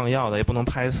不能放药的，也不能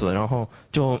拍死，然后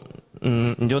就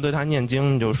你就对它念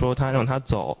经，你就说它让它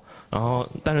走，然后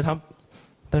但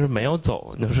是没有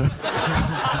走，就是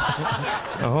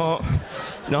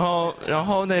然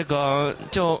后那个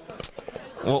就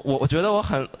我觉得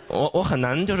我很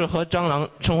难就是和蟑螂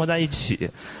生活在一起，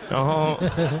然后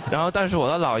但是我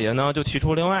的姥爷呢就提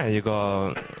出另外一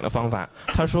个方法，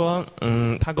他说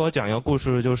他给我讲一个故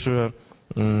事，就是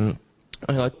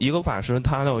一个法师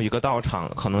他有一个道场，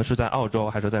可能是在澳洲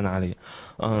还是在哪里，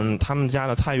他们家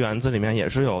的菜园子里面也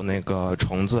是有那个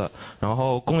虫子，然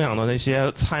后供养的那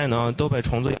些菜呢都被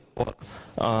虫子咬过，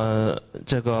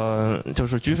这个就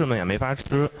是居士们也没法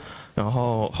吃。然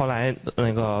后后来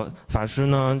那个法师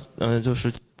呢，就是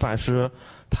法师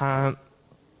他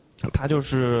就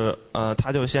是他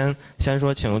就先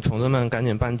说请虫子们赶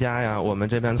紧搬家呀，我们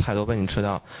这边菜都被你吃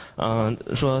掉。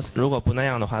说如果不那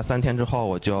样的话，3天之后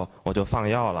我就放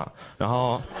药了。然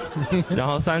后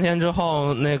3天之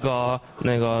后，那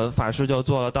个法师就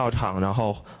做了道场，然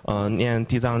后念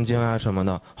地藏经啊什么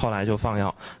的，后来就放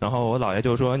药。然后我姥爷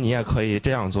就说你也可以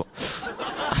这样做。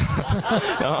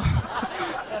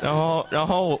然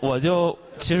后我就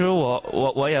其实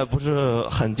我也不是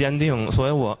很坚定，所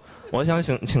以我想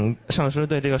请上师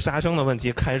对这个杀生的问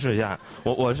题开示一下，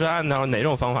我是按照哪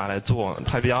种方法来做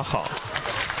才比较好？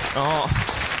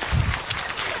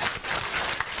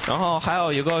然后还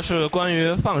有一个是关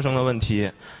于放生的问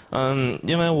题，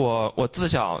因为我自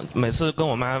小每次跟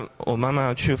我妈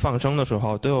妈去放生的时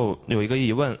候都有一个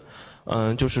疑问。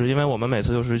就是因为我们每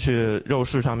次都是去肉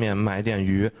市上面买点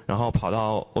鱼，然后跑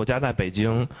到我家在北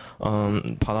京，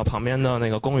跑到旁边的那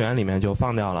个公园里面就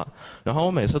放掉了。然后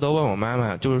我每次都问我妈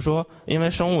妈，就是说，因为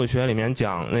生物学里面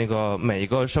讲那个每一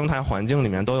个生态环境里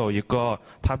面都有一个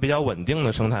它比较稳定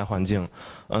的生态环境，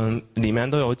里面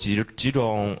都有几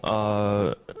种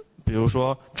比如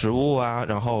说植物啊，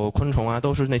然后昆虫啊，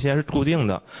都是那些是固定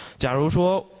的。假如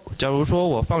说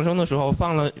我放生的时候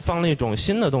放了一种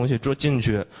新的东西进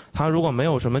去，它如果没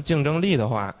有什么竞争力的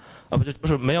话，就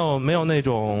是没有那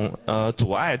种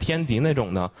阻碍天敌那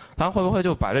种的，它会不会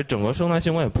就把这整个生态系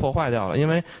统给破坏掉了？因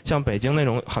为像北京那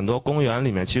种很多公园里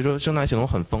面，其实生态系统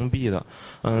很封闭的，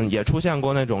也出现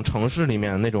过那种城市里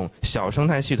面那种小生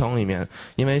态系统里面，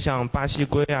因为像巴西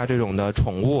龟啊这种的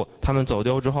宠物，它们走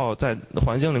丢之后，在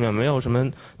环境里面没有什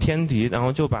么天敌，然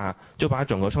后就把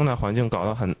整个生态环境搞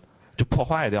得就破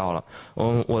坏掉了。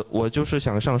我就是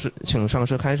想请上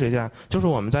师开示一下，就是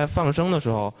我们在放生的时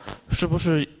候，是不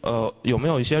是有没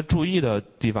有一些注意的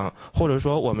地方，或者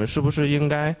说我们是不是应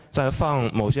该在放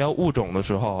某些物种的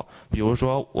时候，比如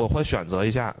说我会选择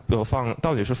一下，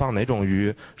到底是放哪种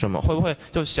鱼什么，会不会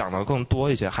就想的更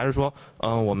多一些，还是说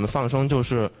我们放生就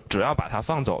是只要把它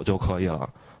放走就可以了？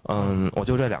我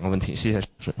就这2个问题，谢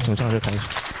谢，请上师开始。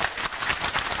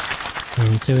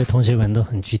这位同学问得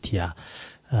很具体啊，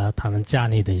他们家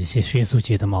里的一些学术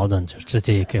界的矛盾就直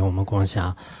接给我们共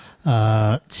享。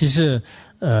其实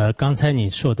刚才你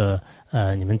说的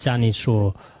你们家里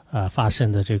所发生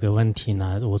的这个问题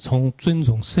呢，我从尊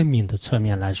重生命的侧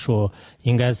面来说，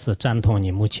应该是赞同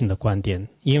你母亲的观点，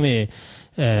因为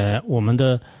我们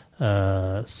的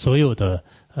所有的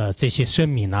这些生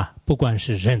命啊，不管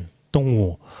是人、动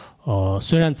物，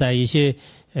虽然在一些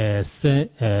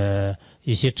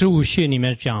一些植物学里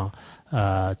面讲，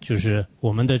就是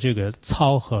我们的这个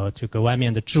草和这个外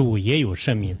面的植物也有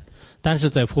生命，但是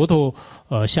在佛陀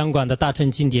相关的大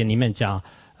乘经典里面讲，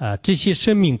这些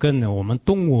生命跟我们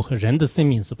动物和人的生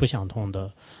命是不相同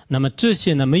的。那么这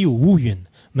些呢，没有乌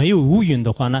云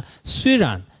的话呢，虽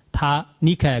然它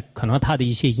离开可能它的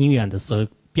一些因缘的时候，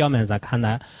表面上看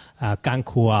来干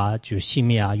枯啊，就熄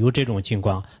灭啊，有这种情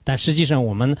况，但实际上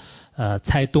我们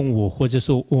采动物或者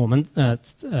说我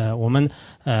们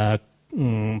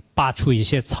拔出一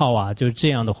些草啊，就是这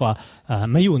样的话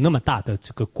没有那么大的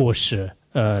这个过失。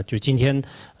就今天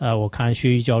我看薛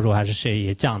玉教授还是谁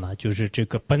也讲了，就是这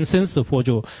个本身是佛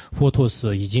陀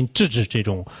是已经制止这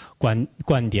种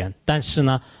观点，但是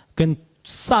呢，跟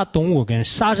杀动物跟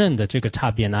杀人的这个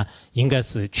差别呢，应该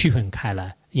是区分开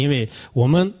来。因为我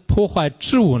们破坏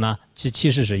植物呢，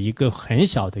其实是一个很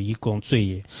小的一种罪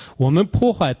业。我们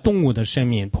破坏动物的生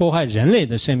命，破坏人类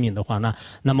的生命的话呢，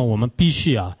那么我们必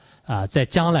须在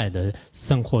将来的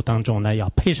生活当中呢，要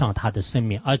赔上他的生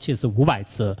命，而且是500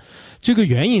次。这个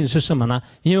原因是什么呢？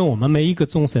因为我们每一个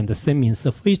众生的生命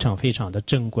是非常非常的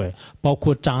珍贵，包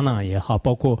括蟑螂也好，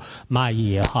包括蚂蚁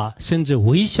也好，甚至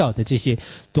微小的这些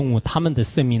动物，它们的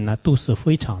生命呢都是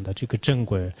非常的这个珍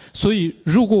贵。所以，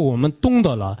如果我们懂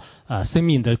得了生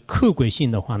命的可贵性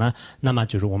的话呢，那么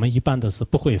就是我们一般都是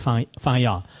不会放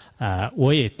药。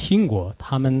我也听过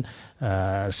他们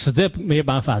实在没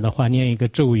办法的话念一个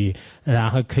咒语，然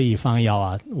后可以放药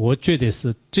啊。我觉得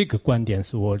是这个观点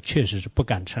是我确实是不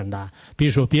敢承担。比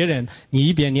如说别人你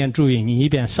一边念咒语，你一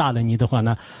边杀了你的话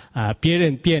呢，别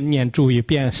人边念咒语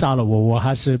边杀了我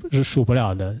还是受不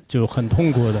了的，就很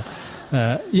痛苦的。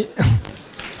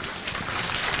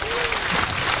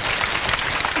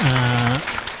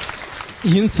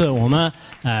因此我们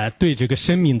对这个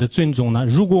生命的尊重呢，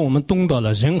如果我们懂得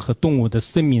了人和动物的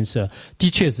生命是，的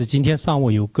确是今天上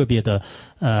午有个别的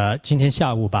今天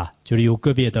下午吧，就是有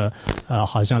个别的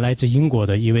好像来自英国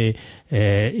的一位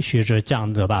学者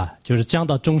讲的吧，就是讲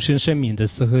到终身生命的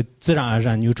时候，自然而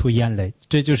然流出眼泪，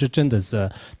这就是真的是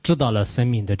知道了生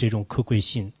命的这种可贵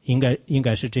性，应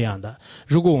该是这样的。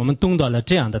如果我们懂得了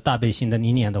这样的大悲心的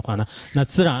理念的话呢，那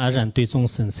自然而然对众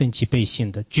生生起悲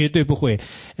心的，绝对不会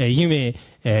因为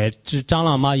这蟑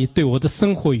螂蚂蚁对我的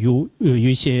生活有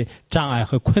一些障碍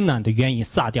和困难的原因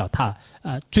杀掉它。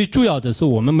最主要的是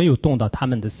我们没有懂到他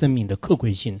们的生命的可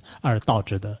贵性而导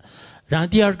致的。然后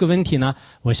第二个问题呢，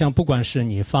我想不管是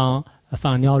你放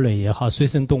鸟类也好，水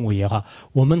生动物也好，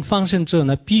我们放生者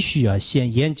呢必须要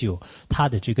先研究它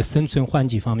的这个生存环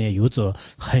境方面有着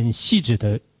很细致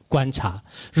的观察。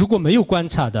如果没有观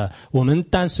察的，我们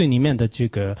淡水里面的这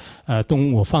个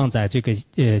动物放在这个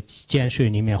碱水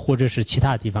里面，或者是其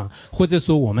他地方，或者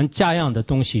说我们家养的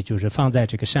东西就是放在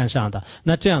这个山上的，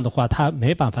那这样的话它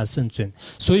没办法生存。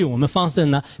所以我们放生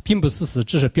呢，并不是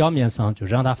只是表面上就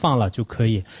让它放了就可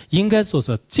以，应该说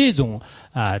是这种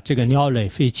这个鸟类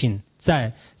飞禽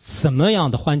在什么样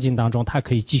的环境当中它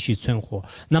可以继续存活，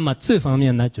那么这方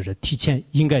面呢就是提前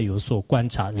应该有所观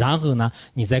察，然后呢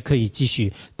你才可以继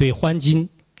续对环境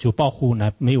就保护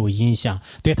呢没有影响，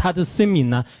对它的生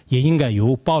命呢也应该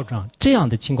有保障，这样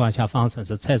的情况下放生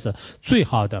才是最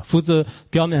好的，否则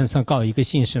表面上搞一个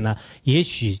形式呢，也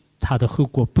许它的后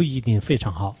果不一定非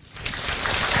常好。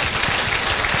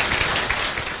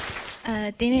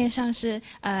顶礼上师，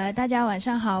大家晚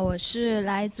上好，我是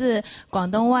来自广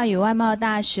东外语外贸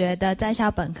大学的在校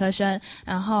本科生，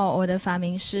然后我的法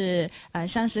名是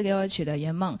上师给我取的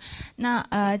圆梦。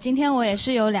那今天我也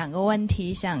是有2个问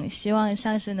题，希望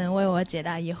上师能为我解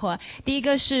答疑惑。第一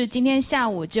个是今天下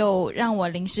午就让我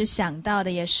临时想到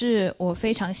的，也是我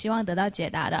非常希望得到解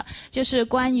答的，就是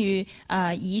关于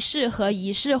仪式和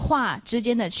仪式化之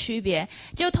间的区别。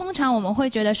就通常我们会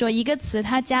觉得说一个词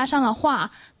它加上了化，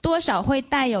多少会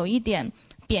带有一点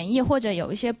贬义或者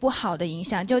有一些不好的影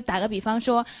响。就打个比方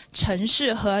说，程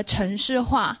式和程式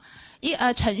化。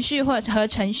程序或者和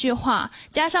程序化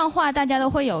加上化，大家都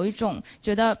会有一种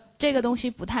觉得这个东西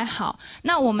不太好。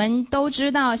那我们都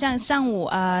知道，像上午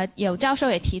有教授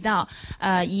也提到，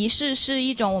仪式是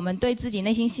一种我们对自己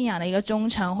内心信仰的一个忠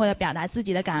诚或者表达自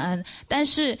己的感恩。但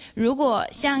是如果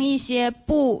像一些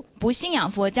不信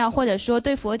仰佛教或者说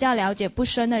对佛教了解不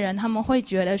深的人，他们会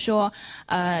觉得说，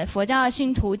佛教的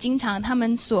信徒经常他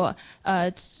们所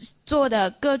做的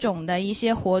各种的一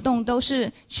些活动都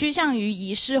是趋向于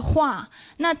仪式化。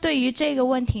那对于这个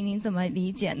问题您怎么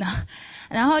理解呢？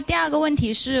然后第二个问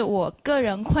题是我个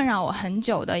人困扰我很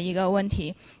久的一个问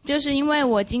题，就是因为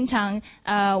我经常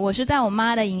我是在我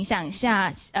妈的影响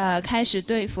下开始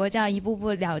对佛教一步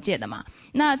步了解的嘛。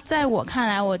那在我看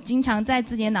来，我经常在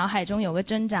自己的脑海中有个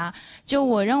挣扎，就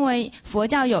我认为佛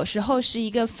教有时候是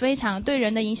一个非常对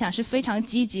人的影响是非常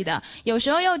积极的，有时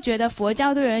候又觉得佛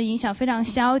教对人的影响非常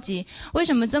消极。为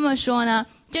什么这么说呢？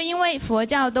就因为佛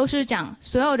教都是讲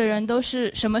所有的人都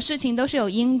是什么事情都是有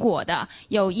因果的，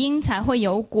有因才会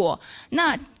有果。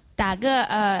那打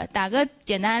个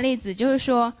简单的例子，就是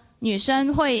说女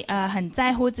生会很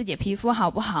在乎自己的皮肤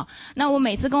好不好。那我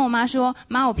每次跟我妈说，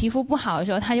妈我皮肤不好的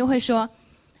时候，她就会说，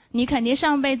你肯定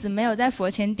上辈子没有在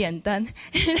佛前点灯。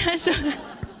她说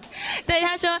对，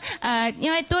他说，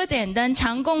因为多点灯、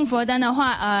常供佛灯的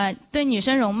话，对女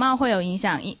生容貌会有影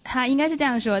响，他应该是这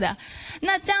样说的。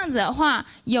那这样子的话，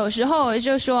有时候我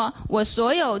就说我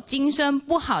所有今生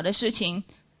不好的事情，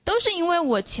都是因为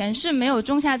我前世没有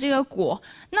种下这个果，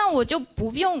那我就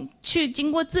不用去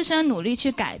经过自身努力去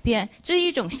改变，这是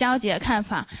一种消极的看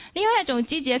法。另外一种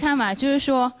积极的看法就是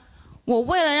说，我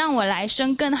为了让我来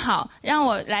生更好，让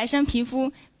我来生皮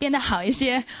肤变得好一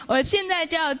些，我现在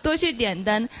就要多去点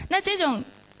灯。那这种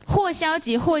或消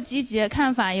极或积极的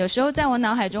看法，有时候在我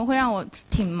脑海中会让我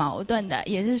挺矛盾的，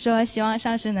也是说希望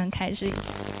上师能开示一下。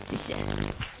谢谢。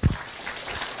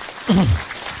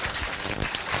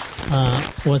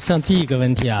我像第一个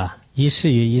问题啊，仪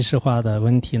式与仪式化的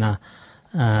问题呢，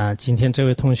今天这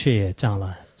位同学也讲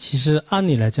了，其实按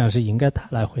理来讲是应该他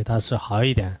来回答是好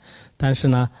一点，但是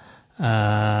呢，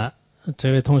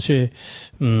这位同学，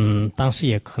当时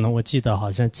也可能我记得好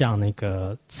像讲那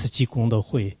个慈济功德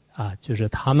会啊，就是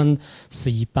他们是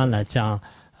一般来讲，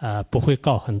不会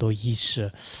搞很多仪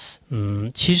式，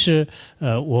其实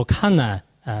我看呢，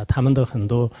他们的很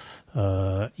多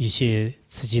一些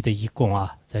慈济的义工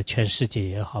啊，在全世界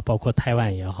也好，包括台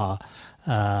湾也好，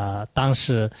当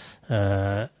时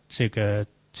这个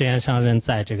真言上人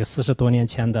在这个40多年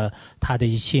前的他的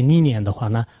一些理念的话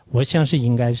呢，我想是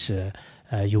应该是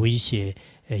有一些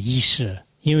仪式，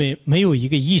因为没有一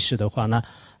个仪式的话呢，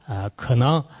可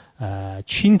能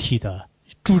群体的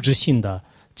组织性的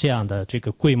这样的这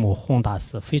个规模宏大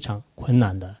是非常困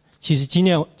难的。其实今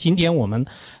天我们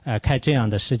开这样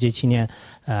的世界青年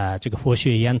这个佛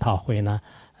学研讨会呢，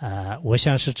我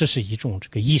想是这是一种这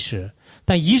个仪式，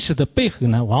但仪式的背后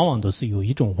呢，往往都是有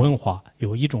一种文化，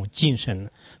有一种精神。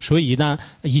所以呢，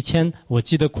以前我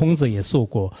记得孔子也说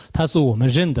过，他说我们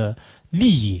人的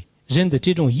利益，人的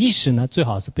这种意识呢，最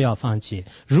好是不要放弃。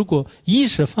如果意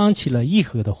识放弃了以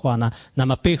后的话呢，那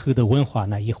么背后的文化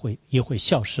呢也会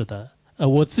消失的。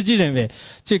我自己认为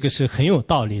这个是很有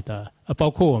道理的。包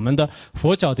括我们的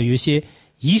佛教的有些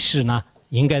仪式呢，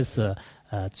应该是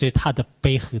对它的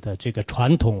背后的这个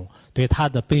传统，对它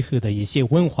的背后的一些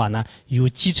文化呢，有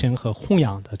继承和弘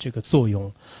扬的这个作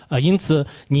用。因此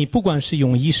你不管是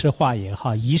用仪式化也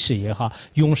好，仪式也好，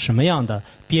用什么样的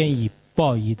编译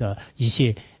褒义的一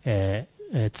些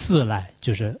字来，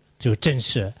就正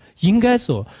是应该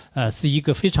说是一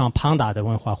个非常庞大的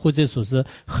文化，或者说是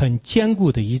很坚固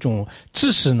的一种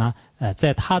知识呢，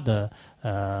在它的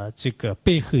这个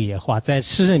背后也好，在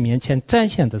世人面前展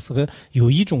现的时候，有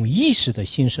一种意识的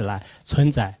形式来存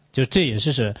在，就这也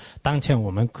是当前我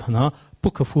们可能不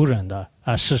可否认的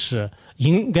事实。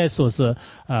应该说是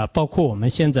包括我们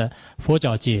现在佛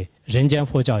教界人间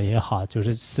佛教也好，就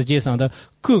是世界上的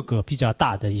各个比较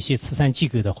大的一些慈善机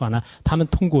构的话呢，他们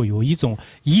通过有一种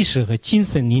意识和精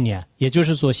神理念，也就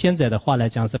是说现在的话来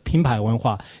讲是品牌文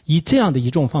化，以这样的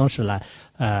一种方式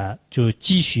来就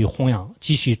继续弘扬，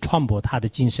继续传播它的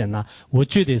精神呢，我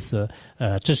觉得是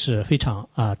这是非常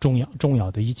重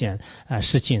要的一件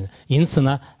事情。因此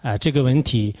呢这个问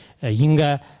题应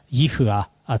该以后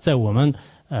在我们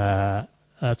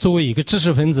作为一个知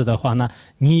识分子的话呢，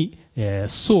你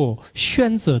所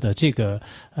选择的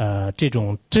这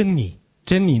种真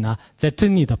理呢，在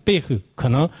真理的背后可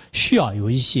能需要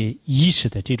有一些意识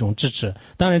的这种支持。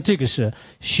当然这个是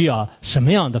需要什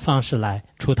么样的方式来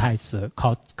出台词，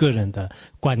靠个人的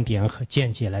观点和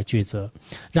见解来抉择。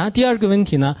然后第二个问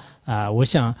题呢，我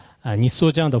想你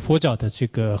所讲的佛教的这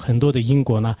个很多的因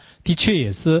果呢，的确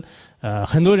也是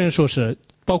很多人说是，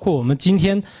包括我们今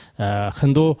天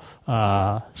很多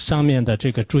上面的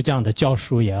这个主讲的教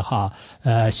授也好，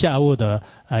下午的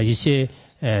一些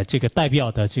这个代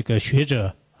表的这个学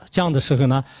者讲的时候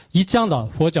呢，一讲到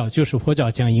佛教就是佛教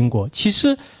讲因果。其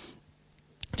实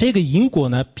这个因果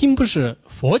呢，并不是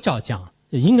佛教讲。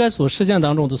应该说，世界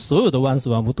当中的所有的万事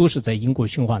万物都是在因果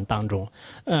循环当中。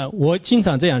我经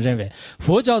常这样认为，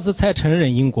佛教是才承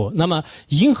认因果。那么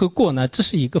因和果呢，这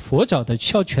是一个佛教的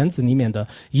小圈子里面的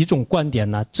一种观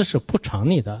点呢，这是不成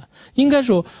立的。应该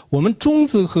说，我们种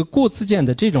子和果之间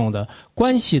的这种的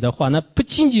关系的话呢，不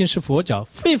仅仅是佛教，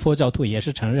非佛教徒也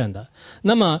是承认的。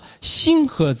那么心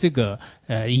和这个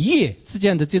业之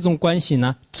间的这种关系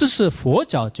呢，这是佛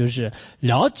教就是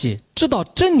了解知道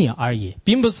真理而已，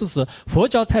并不是佛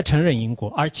教才承认因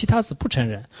果，而其他是不承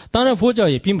认。当然，佛教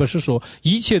也并不是说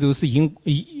一切都是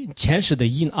前世的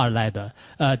因而来的。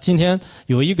今天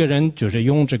有一个人就是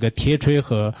用这个铁锤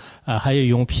和还有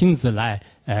用瓶子来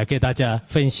给大家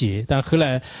分析，但后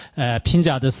来评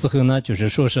价的时候呢，就是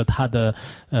说是他的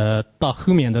到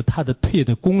后面的他的退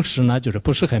的公式呢，就是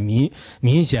不是很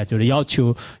明显，就是要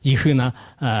求以后呢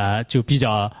就比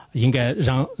较应该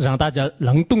让大家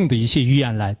能懂的一些语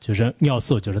言来就是描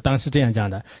述，就是当时这样讲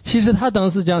的。其实他当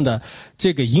时讲的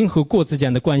这个因和果之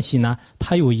间的关系呢，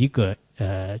它有一个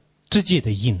直接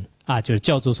的因就是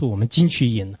叫做是我们进取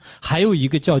因，还有一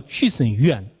个叫俱生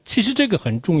愿。其实这个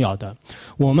很重要的，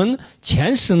我们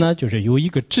前世呢就是有一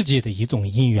个直接的一种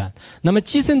因缘，那么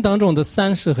今生当中的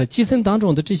三世和今生当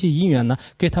中的这些因缘呢，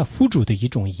给它辅助的一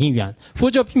种因缘。佛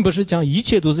教并不是讲一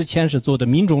切都是前世做的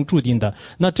命中注定的，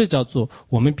那这叫做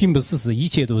我们并不是一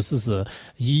切都是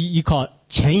依靠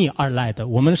前因而来的，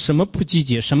我们什么不积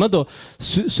极，什么都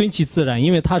顺其自然，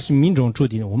因为它是命中注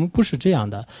定的。我们不是这样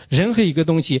的，任何一个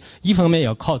东西一方面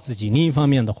要靠自己，另一方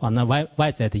面的话呢，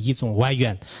外在的一种外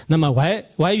缘，那么外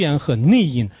缘和内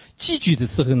因积聚的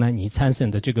时候呢，你产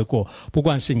生的这个果，不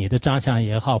管是你的长相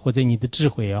也好，或者你的智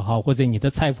慧也好，或者你的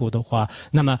财富的话，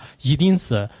那么一定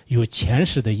是有前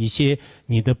世的一些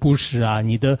你的布施啊，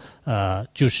你的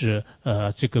就是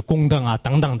这个功德啊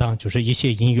等等等，就是一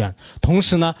些因缘。同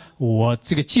时呢，我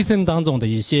这个寄生当中的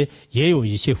一些也有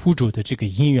一些辅助的这个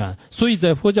因缘。所以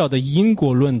在佛教的因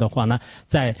果论的话呢，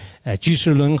在居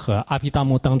士论和阿毗达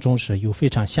摩当中是有非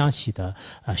常详细的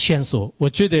线索。我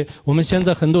觉得我们现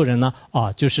在很多人呢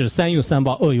就是善有善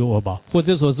报，恶有恶报，或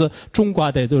者说是中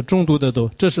寡的都中度的都，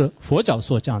这是佛教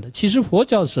所讲的。其实佛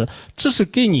教只是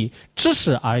给你知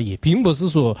识而已，并不是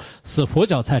说是佛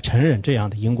教才承认这样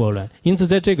的因果论。因此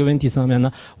在这个问题上面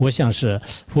呢，我想是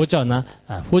佛教呢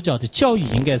佛教的教育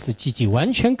应该是积极，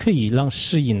完全可以让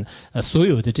适应所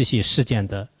有的这些事件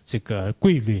的这个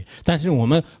规律。但是我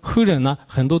们后人呢，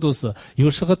很多都是有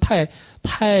时候太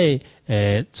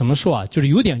怎么说就是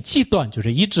有点极端，就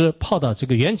是一直跑到这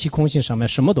个缘起空性上面，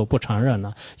什么都不承认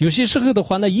了。有些时候的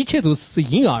话呢，一切都是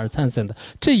因缘而产生的。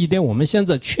这一点我们现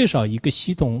在缺少一个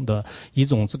系统的一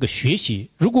种这个学习。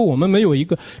如果我们没有一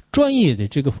个专业的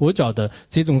这个佛教的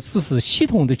这种知识系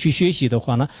统的去学习的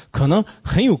话呢，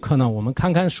很有可能我们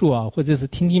看看书或者是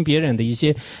听听别人的一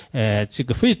些这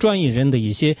个非专业人的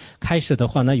一些开始的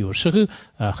话呢，有时候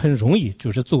很容易就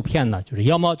是走偏了，就是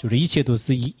要么就是一切都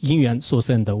是因缘所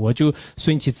生的，我就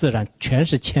顺其自然，全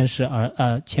是前世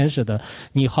前世的，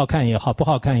你好看也好，不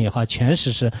好看也好，全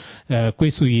是归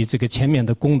属于这个前面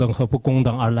的功等和不功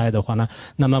等而来的话呢，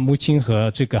那么母亲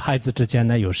和这个孩子之间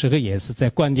呢，有时候也是在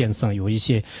观点上有一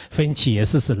些分歧，也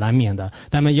是难免的。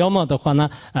那么要么的话呢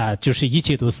就是一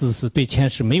切都是对前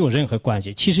世没有任何关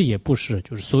系，其实也不是，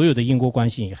就是所有的因果关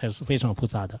系还是非常复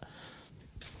杂的。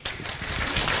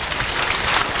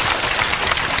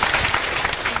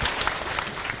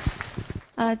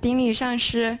顶礼上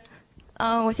师，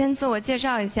我先自我介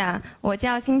绍一下，我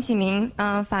叫辛启明，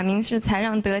法名是才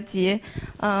让德吉，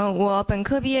我本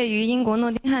科毕业于英国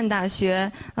诺丁汉大学，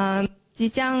即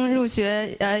将入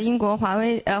学英国华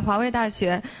威大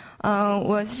学，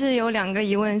我是有2个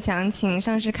疑问想请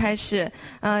上师开示，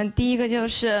第一个就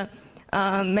是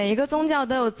每一个宗教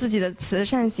都有自己的慈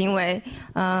善行为，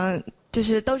就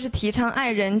是都是提倡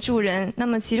爱人助人，那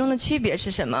么其中的区别是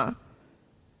什么？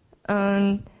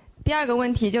第二个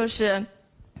问题就是，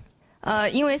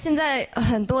因为现在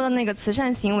很多的那个慈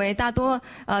善行为，大多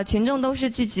群众都是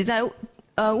聚集在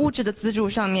物质的资助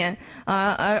上面，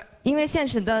而因为现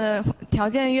实的条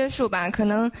件约束吧，可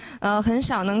能很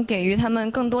少能给予他们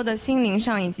更多的心灵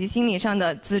上以及心理上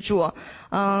的资助。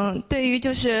对于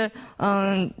就是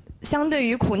相对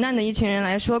于苦难的一群人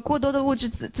来说，过多的物质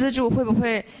资助会不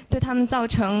会对他们造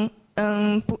成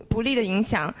不利的影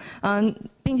响，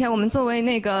并且我们作为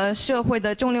那个社会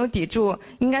的中流砥柱，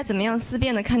应该怎么样思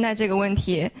辨的看待这个问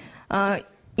题？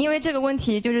因为这个问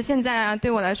题就是现在啊，对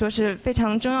我来说是非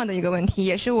常重要的一个问题，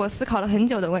也是我思考了很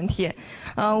久的问题。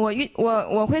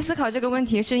我会思考这个问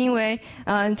题，是因为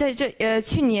在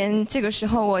去年这个时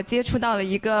候，我接触到了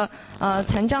一个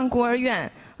残障孤儿院。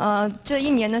这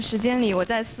1年的时间里，我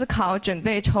在思考、准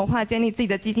备、筹划建立自己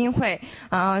的基金会，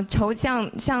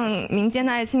向民间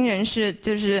的爱心人士，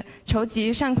就是筹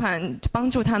集善款，帮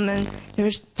助他们，就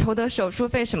是筹得手术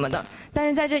费什么的。但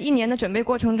是在这1年的准备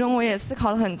过程中，我也思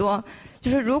考了很多，就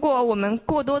是如果我们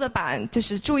过多的把就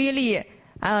是注意力，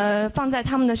放在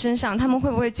他们的身上，他们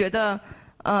会不会觉得，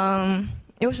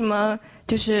有什么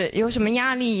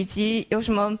压力，以及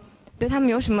对他们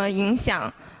有什么影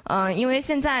响？因为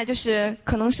现在就是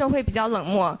可能社会比较冷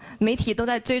漠，媒体都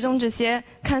在追踪这些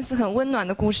看似很温暖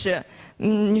的故事。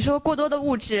你说过多的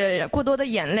物质、过多的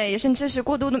眼泪，甚至是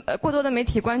过多的媒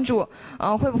体关注，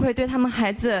会不会对他们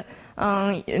孩子，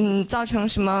造成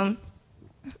什么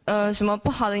不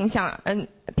好的影响？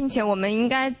并且我们应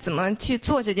该怎么去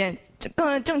做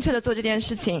更正确的做这件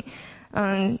事情？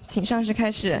请上师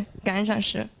开始，感恩上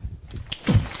师。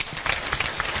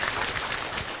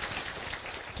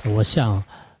我想。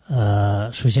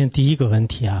首先第一个问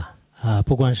题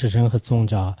不管是任何宗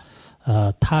教，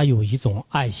它有一种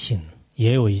爱心，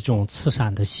也有一种慈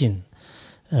善的心。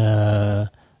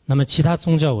那么其他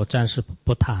宗教我暂时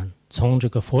不谈。从这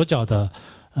个佛教的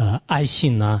爱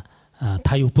心呢，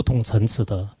它有不同层次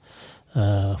的。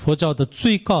佛教的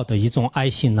最高的一种爱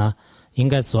心呢，应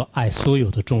该是爱所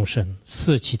有的众生，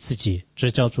舍弃自己，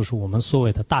这叫做是我们所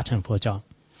谓的大乘佛教。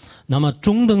那么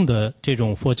中等的这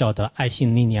种佛教的爱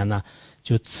心理念呢，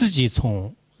就自己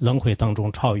从轮回当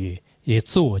中超越，也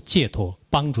自我解脱，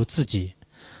帮助自己。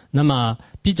那么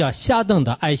比较下等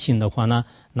的爱心的话呢，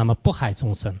那么不害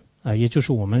众生，也就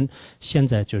是我们现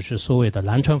在就是所谓的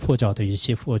南传佛教的一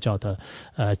些佛教的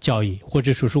教义，或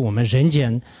者说是我们人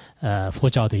间佛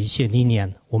教的一些理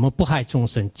念，我们不害众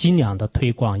生，尽量的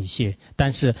推广一些，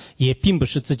但是也并不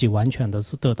是自己完全的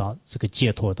是得到这个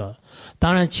解脱的。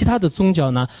当然其他的宗教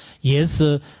呢，也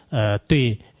是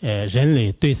对人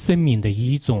类对生命的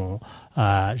一种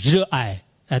热爱，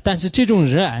但是这种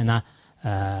热爱呢，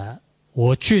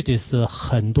我觉得是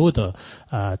很多的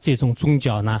这种宗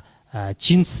教呢，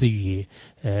仅次于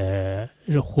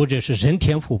或者是人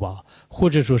天福报，或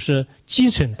者说是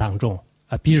精神当中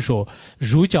比如说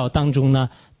儒教当中呢，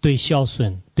对孝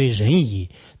顺、对仁义、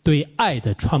对爱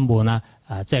的传播呢，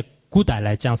在古代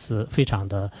来讲是非常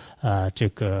的这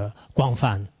个广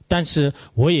泛。但是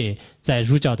我也在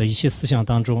儒教的一些思想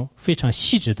当中非常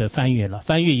细致的翻阅了，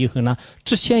翻阅以后呢，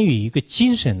只限于一个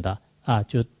精神的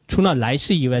就除了来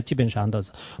世以外，基本上都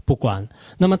是不管。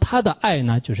那么他的爱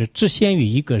呢，就是只限于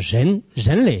一个人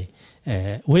类，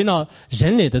为了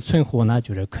人类的存活呢，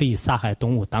就是可以杀害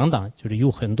动物等等，就是有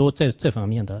很多这方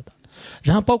面的。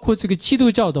然后包括这个基督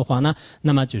教的话呢，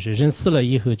那么就是人死了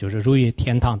以后就是入于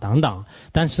天堂等等，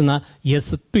但是呢，也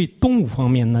是对动物方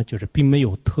面呢，就是并没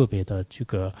有特别的这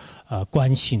个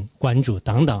关心、关注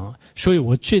等等。所以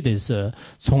我觉得是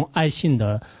从爱心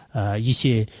的一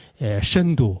些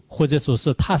深度，或者说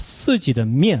是它涉及的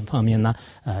面方面呢，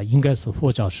应该是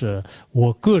佛教是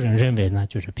我个人认为呢，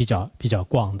就是比较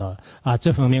广的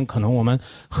这方面可能我们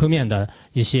后面的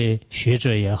一些学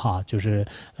者也好，就是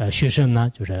学生呢，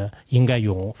就是应该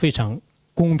用非常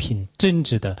公平正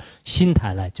直的心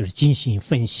态来就是进行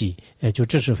分析，就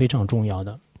这是非常重要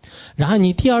的。然后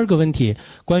你第二个问题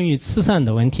关于慈善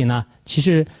的问题呢，其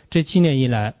实这几年以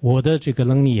来我的这个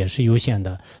能力也是有限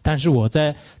的，但是我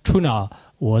在除了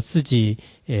我自己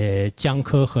讲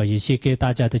课和一些给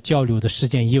大家的交流的时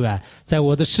间以外，在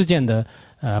我的时间的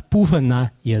部分呢，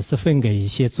也是分给一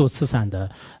些做慈善的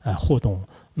活动。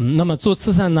那么做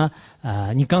慈善呢，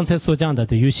你刚才所讲的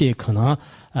有些可能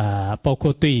包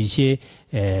括对一些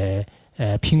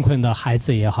贫困的孩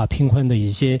子也好，贫困的一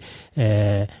些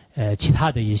其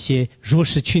他的一些弱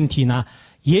势群体呢，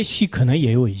也许可能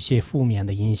也有一些负面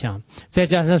的影响，再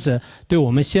加上是对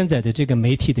我们现在的这个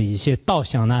媒体的一些导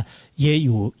向呢，也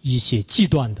有一些极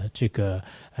端的这个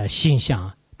现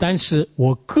象。但是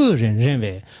我个人认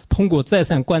为，通过再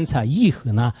三观察以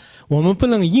后呢，我们不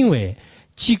能因为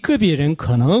极个别人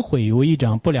可能会有一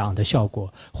种不良的效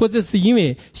果，或者是因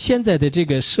为现在的这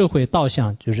个社会导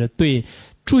向就是对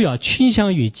主要倾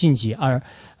向于经济而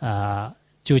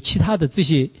就其他的这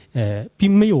些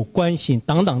并没有关心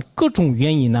等等各种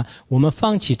原因呢，我们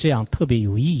放弃这样特别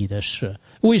有意义的事。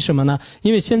为什么呢？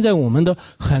因为现在我们的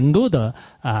很多的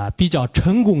比较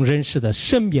成功人士的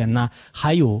身边呢，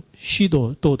还有许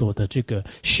多的这个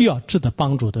需要值得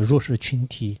帮助的弱势群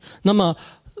体。那么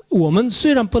我们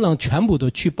虽然不能全部都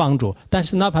去帮助，但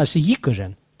是哪怕是一个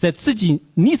人，在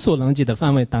你所能及的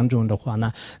范围当中的话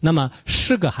呢，那么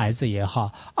10个孩子也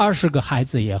好，20个孩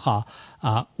子也好，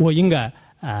我应该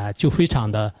就非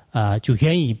常的就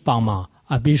愿意帮忙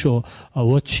啊。比如说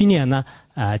我去年呢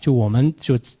就我们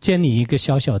就建立一个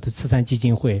小小的慈善基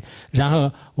金会，然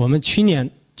后我们去年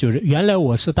就是原来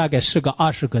我是大概10个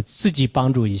20个自己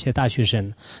帮助一些大学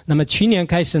生，那么去年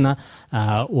开始呢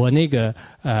我那个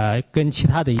跟其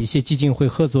他的一些基金会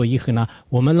合作以后呢，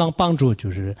我们能帮助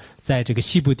就是在这个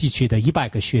西部地区的100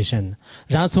个学生，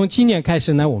然后从今年开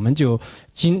始呢，我们就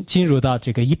进入到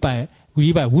这个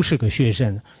150个学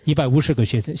生，150个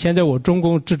学生。现在我中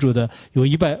共资助的有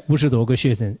150多个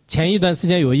学生。前一段时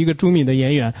间有一个著名的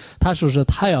演员，他说是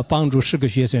他要帮助10个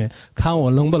学生，看我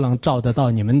能不能找得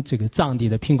到你们这个藏地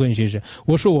的贫困学生。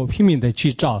我说我拼命的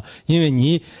去找，因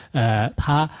为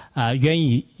他愿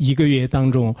意1个月当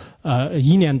中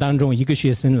1年当中一个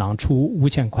学生能出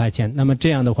5000块钱，那么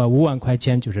这样的话5万块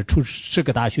钱就是出10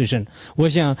个大学生。我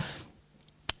想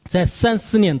在3、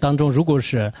4年当中，如果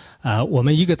是我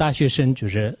们一个大学生就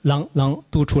是能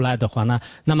读出来的话呢，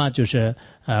那么就是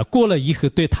过了以后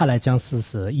对他来讲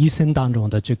是一生当中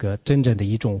的这个真正的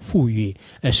一种富裕。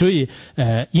所以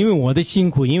因为我的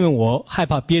辛苦，因为我害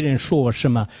怕别人说我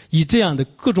什么，以这样的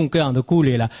各种各样的顾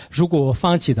虑了，如果我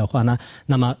放弃的话呢，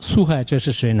那么受害者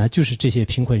是谁呢？就是这些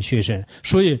贫困学生。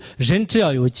所以人只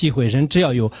要有机会，人只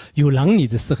要有能力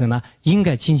的时候呢，应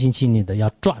该尽心尽力的要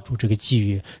抓住这个机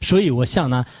遇。所以我想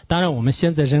呢，当然我们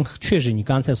现在人确实你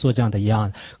刚才所讲的一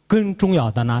样，更重要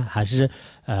的呢还是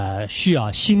需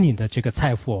要心灵的这个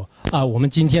财富啊。我们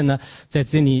今天呢在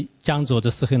这里讲座的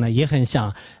时候呢，也很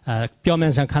想表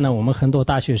面上看到我们很多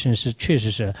大学生是确实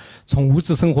是从物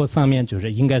质生活上面就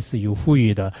是应该是有富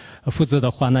裕的，否则的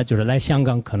话呢就是来香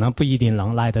港可能不一定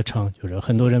能来得成，就是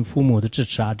很多人父母的支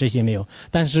持啊这些没有。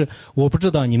但是我不知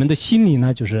道你们的心理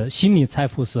呢，就是心理财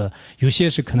富是有些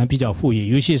是可能比较富裕，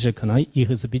有些是可能以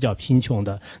后是比较贫穷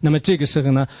的。那么这个时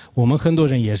候呢，我们很多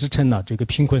人也是成了这个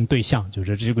贫困对象，就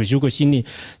是这个如果心理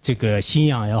这个信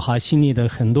仰也好，心理的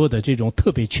很多的这种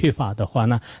特别缺乏的话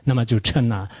呢，那么就成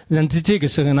了。那这个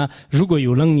时候呢，如果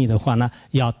有能力的话呢，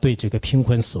要对这个贫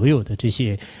困所有的这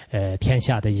些天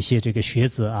下的一些这个学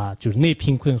子啊，就是内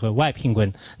贫困和外贫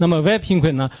困。那么外贫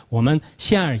困呢，我们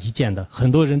显而易见的，很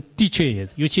多人的确也，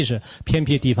尤其是偏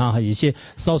僻地方和一些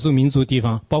少数民族地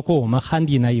方，包括我们汉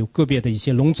地呢，有个别的一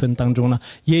些农村当中呢，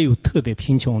也有特别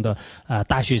贫穷的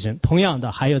大学生。同样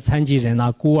的，还有残疾人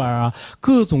啊、孤儿啊，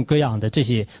各种各样的这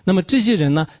些。那么这些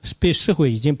人呢，被社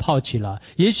会已经抛弃了。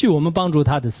也许我们帮助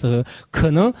他的时候，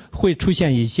可能会出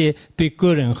现一些对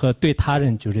个人和对他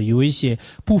人就是有一些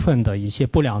部分的一些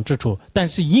不良之处，但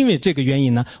是因为这个原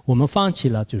因呢，我们放弃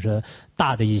了就是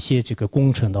大的一些这个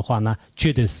工程的话呢，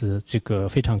绝对是这个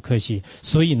非常可惜。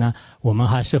所以呢，我们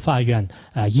还是发愿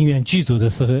因缘具足的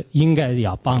时候，应该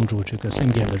要帮助这个身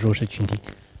边的弱势群体。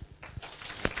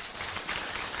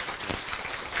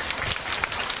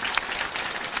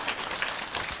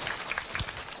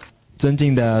尊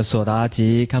敬的索达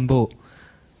吉堪布，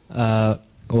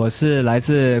我是来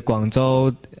自广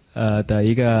州的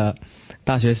一个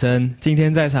大学生。今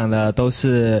天在场的都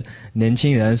是年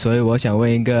轻人，所以我想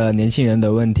问一个年轻人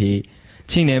的问题：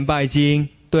青年拜金，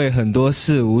对很多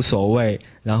事无所谓，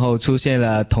然后出现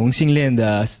了同性恋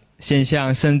的现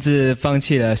象，甚至放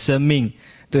弃了生命。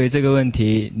对这个问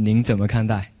题，您怎么看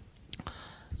待？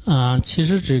其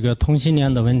实这个同性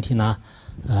恋的问题呢，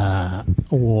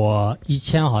我以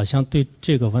前好像对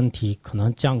这个问题可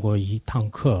能讲过一堂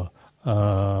课，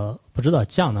不知道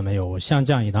讲了没有，我想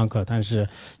讲一堂课，但是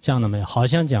讲了没有，好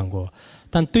像讲过。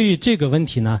但对于这个问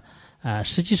题呢，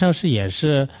实际上也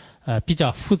是比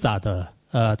较复杂的。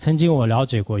曾经我了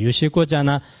解过，有些国家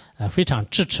呢，非常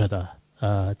支持的，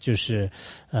就是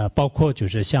包括就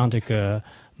是像这个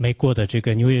美国的这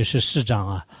个纽约市市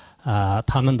长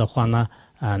他们的话呢。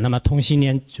那么同性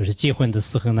恋就是结婚的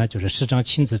时候呢，就是市长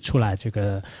亲自出来这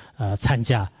个参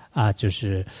加就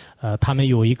是他们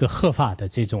有一个合法的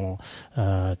这种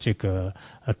这个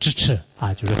支持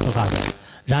就是合法的。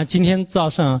然后今天早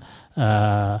上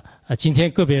今天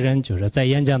个别人就是在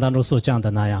演讲当中所讲的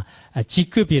那样，极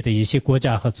个别的一些国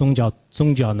家和宗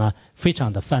教呢非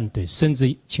常的反对，甚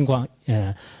至情况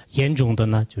严重的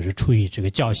呢就是出于这个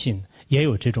教训，也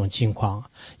有这种情况。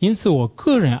因此我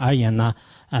个人而言呢，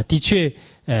的确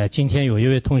今天有一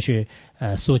位同学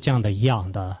所讲的一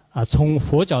样的从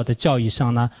佛教的教义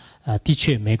上呢，的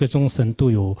确每个众生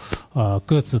都有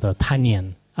各自的贪念，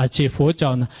而且佛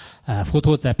教呢，佛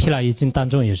陀在《毗拉耶经》当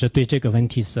中也是对这个问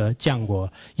题是讲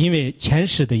过，因为前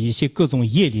世的一些各种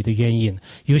业力的原因，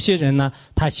有些人呢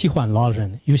他喜欢老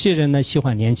人，有些人呢喜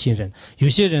欢年轻人，有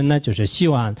些人呢就是希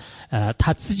望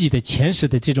他自己的前世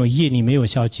的这种业力没有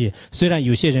消解。虽然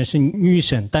有些人是女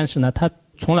生，但是呢他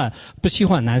从来不喜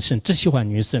欢男生，只喜欢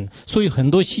女生，所以很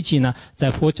多细节呢，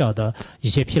在佛教的一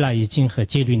些毗拉耶经和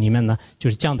戒律里面呢，就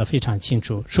是讲得非常清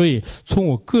楚。所以从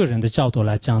我个人的角度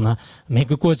来讲呢，每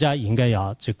个国家应该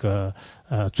要这个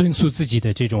遵守自己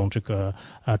的这种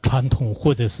传统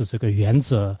或者是这个原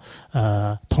则，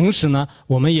同时呢，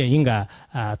我们也应该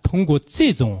通过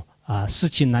这种事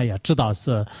情呢，也知道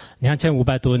是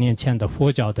2500多年前的佛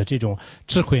教的这种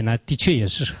智慧呢，的确也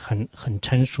是很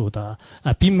成熟的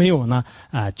并没有呢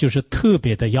就是特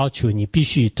别的要求你必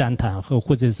须赞叹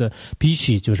或者是必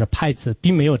须就是排斥，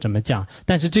并没有这么讲。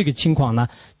但是这个情况呢，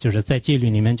就是在戒律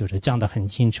里面就是讲得很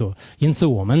清楚。因此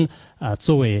我们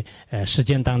作为世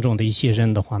间当中的一些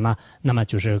人的话呢，那么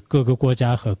就是各个国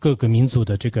家和各个民族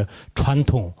的这个传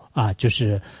统就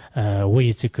是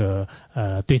为这个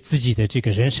对自己的这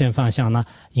个人生方向呢，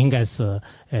应该是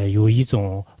有一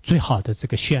种最好的这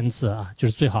个选择就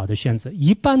是最好的选择。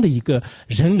一般的一个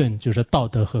人伦就是道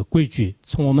德和规矩，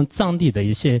从我们藏地的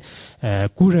一些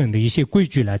古人的一些规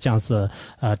矩来讲是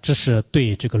这是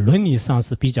对这个伦理上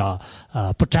是比较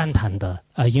不赞叹的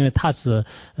因为它是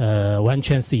完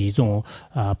全是一种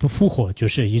不符合就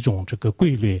是一种这个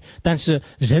规律。但是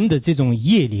人的这种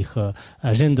业力和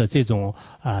人的这种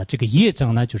这个业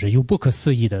障呢，就是有不可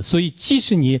思议的。所以即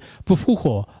使你不符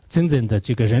合真正的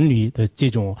这个人类的这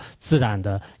种自然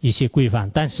的一些规范，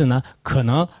但是呢，可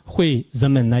能会人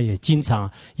们呢也经常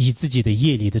以自己的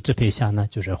业力的支配下呢，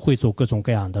就是会做各种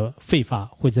各样的非法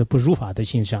或者不如法的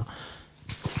现象。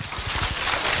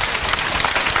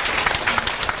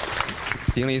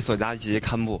顶礼索达吉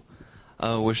堪布，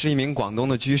我是一名广东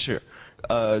的居士，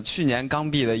去年刚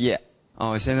毕的业，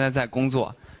现在在工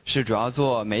作，是主要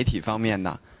做媒体方面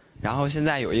的。然后现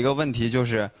在有一个问题就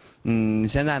是，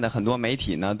现在的很多媒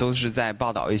体呢都是在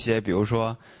报道一些，比如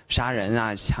说杀人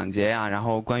啊、抢劫啊，然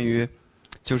后关于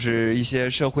就是一些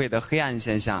社会的黑暗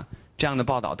现象，这样的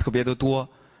报道特别的多。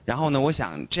然后呢，我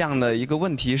想这样的一个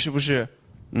问题是不是，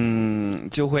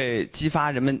就会激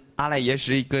发人们阿赖耶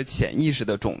识一个潜意识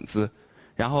的种子。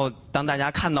然后当大家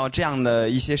看到这样的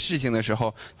一些事情的时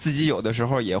候，自己有的时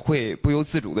候也会不由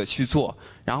自主的去做。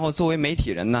然后作为媒体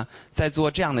人呢，在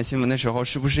做这样的新闻的时候，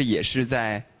是不是也是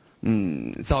在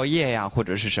造业呀，或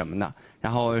者是什么呢？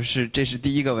然后这是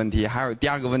第一个问题。还有第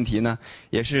二个问题呢，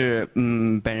也是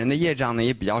本人的业障呢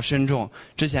也比较深重。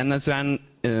之前呢虽然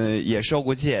也受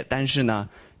过戒，但是呢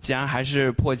既然还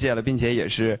是破戒了，并且也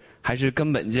是还是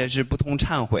根本戒是不通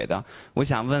忏悔的。我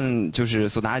想问，就是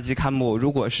索达吉堪布，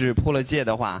如果是破了戒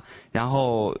的话，然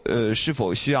后是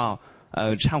否需要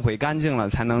忏悔干净了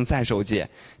才能再受戒？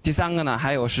第三个呢，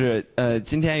还有是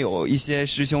今天有一些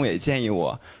师兄也建议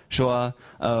我说，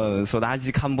索达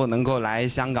吉堪布能够来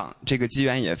香港，这个机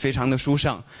缘也非常的殊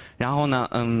胜。然后呢，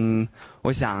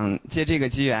我想借这个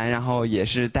机缘，然后也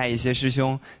是带一些师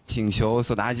兄请求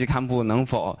索达吉堪布能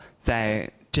否在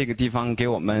这个地方给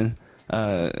我们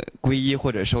皈依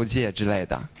或者受戒之类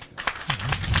的。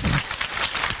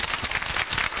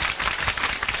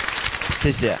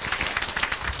谢谢。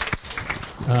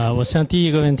我想第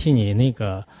一个问题，你那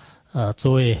个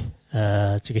作为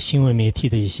这个新闻媒体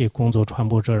的一些工作传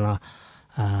播者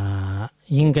呢，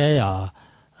应该要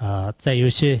在有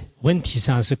些问题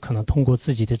上是可能通过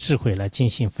自己的智慧来进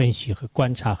行分析和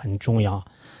观察很重要。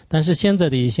但是现在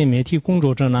的一些媒体工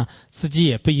作者呢，自己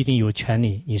也不一定有权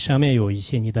利，你上面有一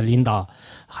些你的领导，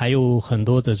还有很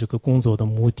多的这个工作的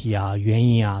目的啊、原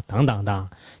因啊等等等。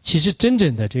其实真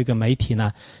正的这个媒体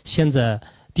呢，现在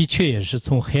的确也是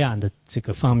从黑暗的这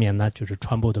个方面呢，就是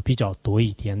传播的比较多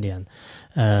一点点。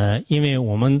因为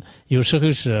我们有时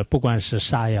候是不管是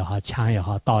杀也好、抢也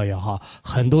好、盗也好，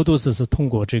很多都是通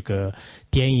过这个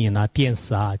电影啊、电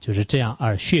视啊，就是这样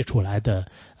而学出来的。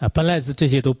本来是这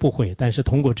些都不会，但是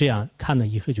通过这样看了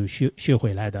以后就学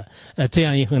回来的。这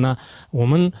样以后呢，我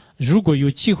们如果有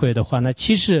机会的话呢，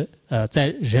其实在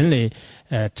人类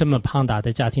这么庞大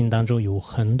的家庭当中，有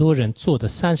很多人做的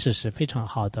善事是非常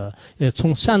好的。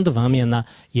从善的方面呢，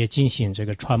也进行这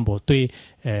个传播，对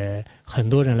很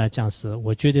多人来讲是，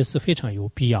我觉得是非常有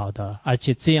必要的。而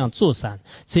且这样做善，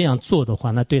这样做的话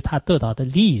呢，对他得到的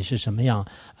利益是什么样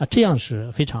这样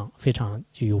是非常非常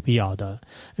具有必要的。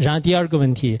然后第二个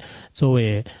问题，作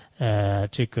为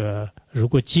这个如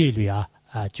果戒律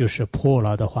就是破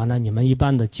了的话，那你们一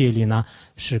般的戒律呢，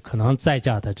是可能在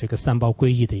家的这个三宝皈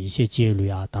依的一些戒律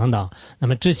啊等等。那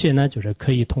么这些呢，就是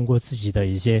可以通过自己的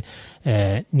一些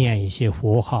念一些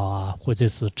佛号啊，或者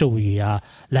是咒语啊，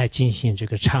来进行这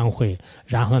个忏悔，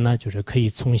然后呢，就是可以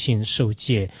重新受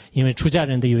戒。因为出家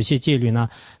人的有些戒律呢，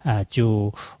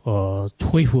就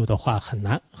恢复的话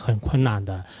很困难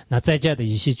的。那在家的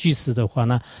一些居士的话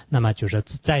呢，那么就是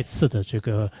再次的这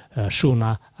个受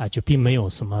呢就并没有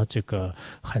什么这个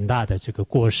很大的这个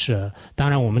过失。当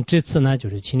然，我们这次呢，就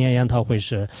是青年研讨会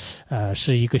是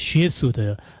一个学术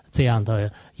的这样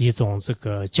的一种这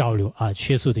个交流啊，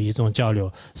学术的一种交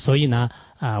流。所以呢，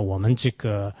我们这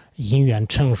个因缘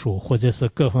成熟或者是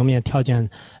各方面条件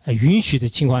允许的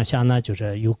情况下呢，就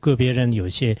是有个别人有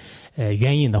些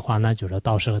原因的话呢，就是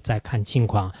到时候再看情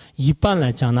况。一般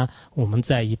来讲呢，我们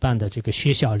在一般的这个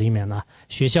学校里面呢，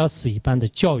学校是一般的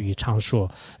教育场所，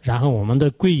然后我们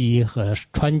的皈依和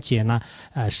传戒呢，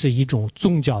是一种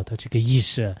宗教的这个仪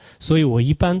式。所以我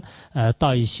一般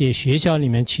到一些学校里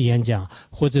面去演讲，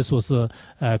或者说是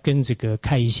跟这个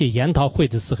开一些研讨会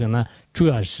的时候呢，主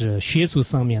要是学术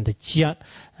上面的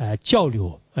交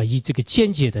流，以这个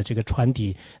间接的这个传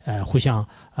递，互相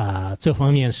这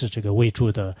方面是这个为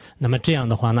主的。那么这样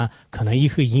的话呢，可能以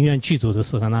后因缘具足的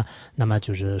时候呢，那么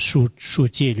就是受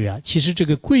戒律啊。其实这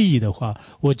个皈依的话，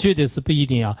我觉得是不一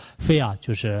定要非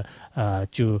就是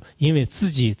就因为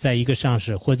自己在一个上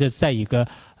师或者在一个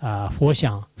佛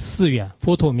像寺院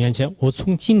佛陀面前，我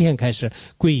从今天开始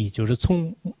皈依，就是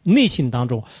从内心当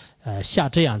中下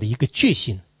这样的一个决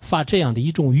心，发这样的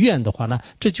一种愿的话呢，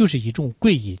这就是一种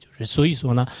皈依。就是所以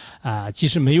说呢，即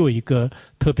使没有一个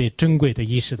特别珍贵的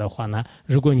仪式的话呢，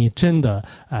如果你真的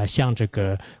像这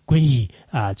个皈依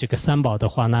这个三宝的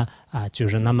话呢，就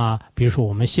是那么比如说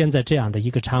我们现在这样的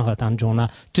一个场合当中呢，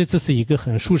这次是一个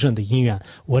很殊胜的因缘。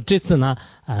我这次呢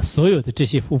所有的这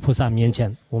些佛菩萨面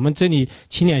前，我们这里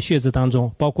青年学子当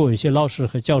中，包括有些老师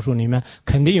和教授里面，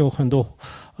肯定有很多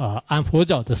按佛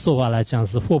教的说法来讲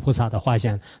是佛菩萨的化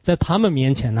现，在他们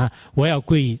面前呢，我要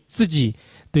皈依，自己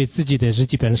对自己的日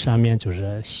记本上面就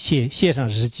是写上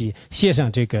日记，写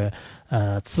上这个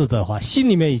字的话，心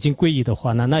里面已经皈依的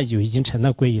话呢，那就已经成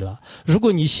了皈依了。如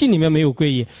果你心里面没有皈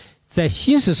依，在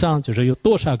心识上就是有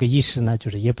多少个意识呢，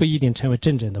就是也不一定成为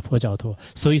真正的佛教徒。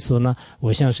所以说呢，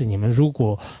我相信你们如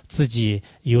果自己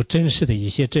有真实的一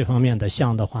些这方面的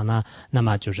相的话呢，那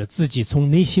么就是自己从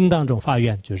内心当中发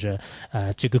愿，就是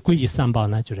这个皈依三宝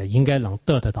呢，就是应该能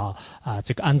得到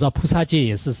这个按照菩萨戒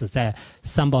也是在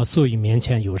三宝授予面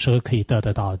前有时候可以得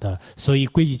到的。所以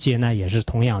皈依戒呢也是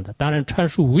同样的。当然传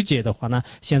述无戒的话呢，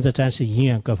现在暂时因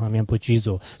缘各方面不具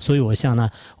足，所以我想呢，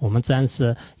我们暂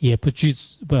时也不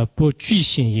举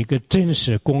行一个真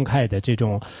实公开的这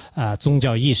种宗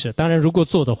教仪式。当然如果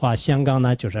做的话，香港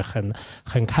呢就是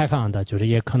很开放的，就是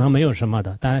也可能没有什么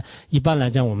的。当然一般来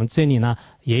讲，我们这里呢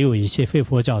也有一些非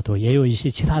佛教徒，也有一些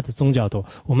其他的宗教徒，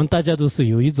我们大家都是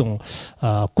有一种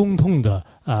共同的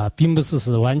并不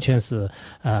是完全是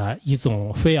一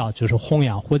种非要就是弘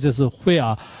扬，或者是非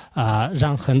要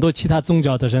让很多其他宗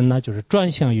教的人呢就是转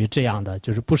向于这样的，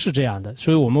就是不是这样的。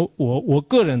所以我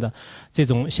个人的这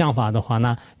种想法的话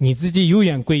呢，你自己有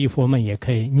愿皈依佛门也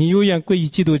可以，你有愿皈依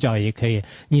基督教也可以，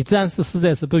你暂时实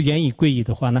在是不愿意皈依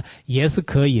的话呢，也是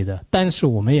可以的。但是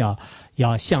我们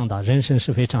要想到人生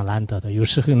是非常难得的，有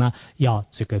时候呢要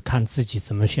这个看自己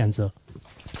怎么选择。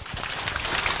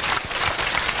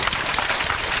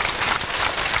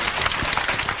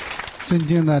尊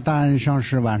敬的大恩上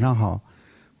师，晚上好，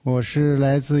我是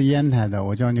来自烟台的，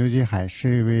我叫牛继海，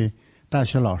是一位大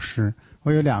学老师。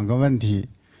我有2个问题。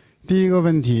第一个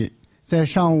问题，在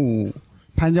上午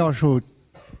潘教授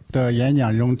的演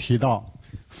讲中提到，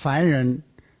凡人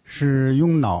是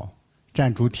用脑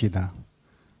占主体的，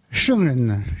圣人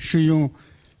呢是用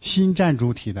心占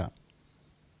主体的。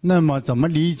那么怎么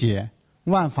理解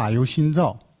万法由心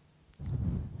造？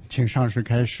请上师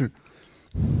开示。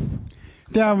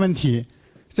第二问题，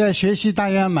在学习大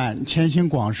圆满前行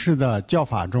广释的教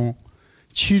法中，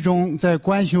其中在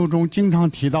观修中经常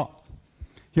提到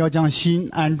要将心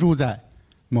安住在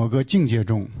某个境界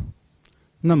中。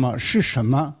那么是什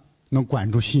么能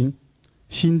管住心？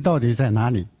心到底在哪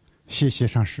里？谢谢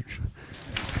上师。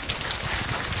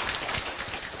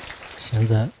现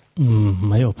在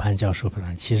没有潘教授不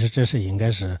然，其实这是应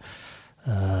该是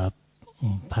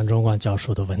潘忠光教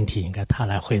授的问题，应该他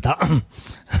来回答。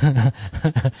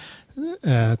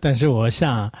但是我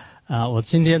想我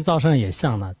今天早上也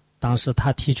想了，当时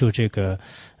他提出这个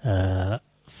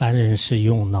凡人是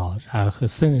用脑，然后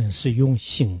僧人是用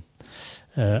心，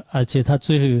而且他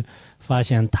最后发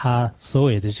现他所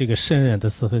谓的这个圣人的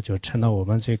时候，就成了我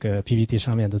们这个 PPT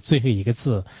上面的最后一个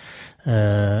字。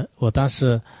我当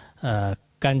时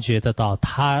感觉得到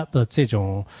他的这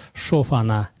种说法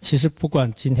呢，其实不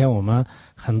管今天我们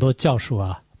很多教授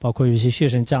啊，包括有些学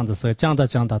生讲的时候，讲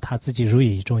到他自己入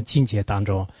于一种境界当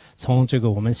中，从这个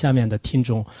我们下面的听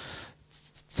众，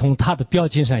从他的表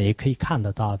情上也可以看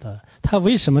得到的。他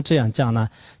为什么这样讲呢？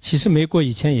其实美国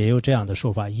以前也有这样的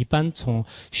说法，一般从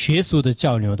学术的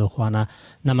交流的话呢，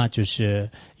那么就是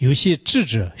有些智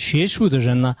者学术的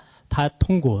人呢，他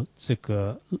通过这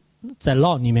个在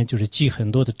脑里面就是记很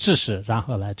多的知识，然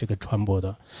后来这个传播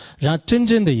的。然后真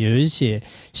正的有一些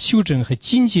修正和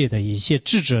境界的一些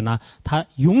智者呢，他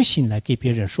用心来给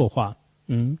别人说话。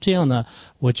这样呢，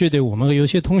我觉得我们有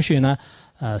些同学呢，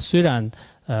虽然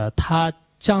他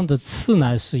讲的词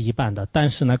呢是一般的，但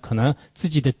是呢，可能自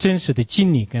己的真实的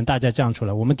经历跟大家讲出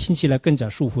来，我们听起来更加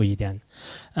舒服一点。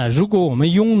如果我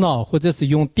们用脑或者是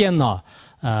用电脑，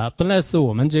本来是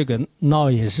我们这个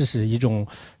脑也是一种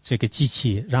这个机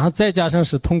器，然后再加上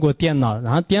是通过电脑，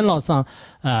然后电脑上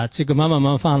这个慢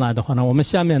慢放来的话呢，我们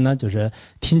下面呢就是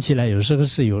听起来有时候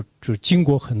是就经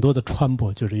过很多的传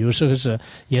播，就是有时候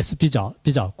也是比较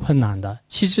困难的。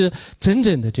其实真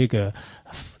正的这个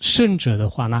圣者的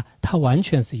话呢，他完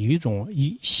全是有一种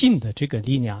信的这个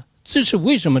力量。这是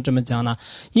为什么这么讲呢？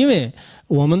因为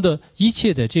我们的一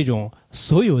切的这种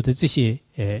所有的这些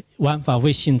玩法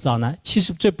为心造呢，其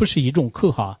实这不是一种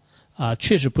科学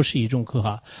确实不是一种科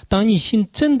学。当你心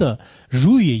真的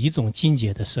入于一种境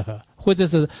界的时候，或者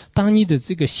是当你的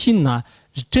这个心呢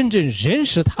真正认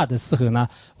识它的时候呢，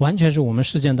完全是我们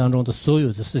世界当中的所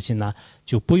有的事情呢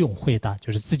就不用回答，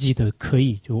就是自己的可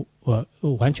以就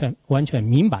完全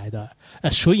明白的。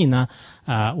所以呢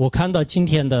我看到今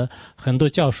天的很多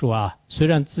教授虽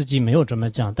然自己没有这么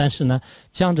讲，但是呢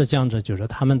讲着就是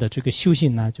他们的这个修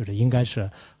行呢就是应该是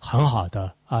很好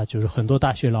的就是很多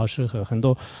大学老师和很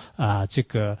多这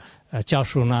个教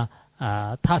授呢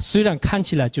他虽然看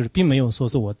起来就是并没有说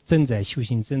是我正在修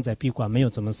行正在闭关，没有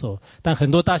这么说，但很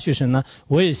多大学生呢，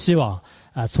我也希望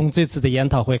从这次的研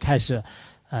讨会开始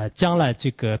将来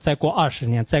这个再过20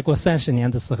年再过30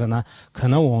年的时候呢，可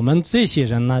能我们这些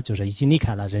人呢就是已经离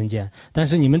开了人间，但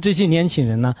是你们这些年轻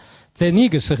人呢，在那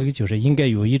个时候就是应该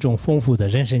有一种丰富的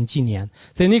人生经验，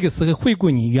在那个时候回顾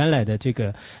你原来的这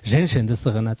个人生的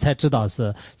时候呢，才知道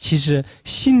是其实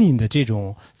心灵的这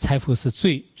种财富是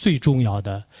最重要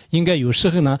的。应该有时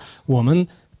候呢，我们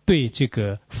对这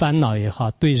个烦恼也好，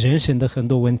对人生的很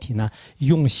多问题呢，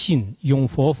用信用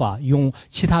佛法用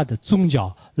其他的宗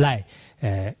教来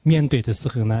面对的时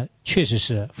候呢，确实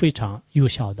是非常有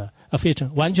效的，非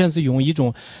常完全是用一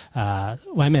种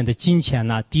外面的金钱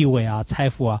地位财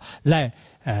富来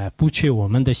补缺我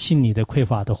们的心理的匮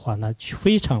乏的话呢，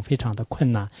非常的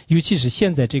困难，尤其是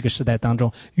现在这个时代当中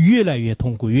越来越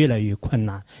痛苦，越来越困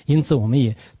难。因此我们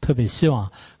也特别希望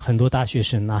很多大学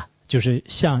生呢，就是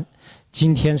像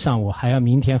今天上午还有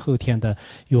明天后天的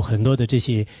有很多的这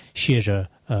些学者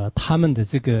他们的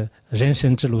这个人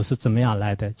生之路是怎么样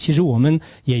来的，其实我们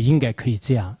也应该可以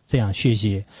这样学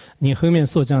习。你后面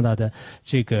所讲到的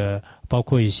这个包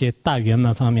括一些大圆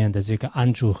满方面的这个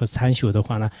安住和参修的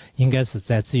话呢，应该是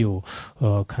在只有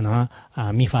可能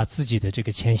密法自己的这个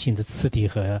前行的次第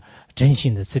和真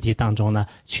行的次第当中呢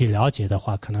去了解的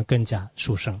话，可能更加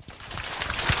殊胜。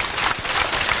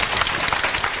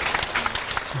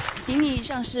顶礼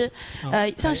上师，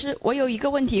上师，我有一个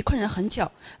问题困扰很久。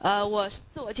我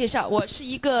自我介绍，我是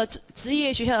一个职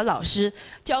业学校的老师，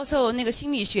教授那个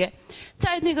心理学。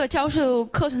在那个教授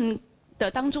课程的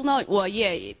当中呢，我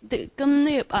也跟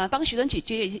帮学生解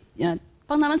决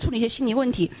帮他们处理一些心理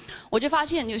问题。我就发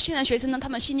现有现在学生呢，他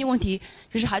们心理问题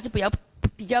就是还是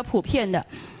比较普遍的。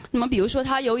那么比如说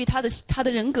他由于他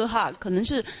的人格可能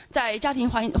是在家庭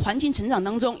环境成长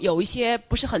当中有一些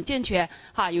不是很健全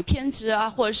有偏执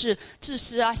或者是自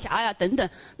私狭隘等等，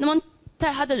那么在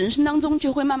他的人生当中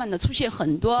就会慢慢的出现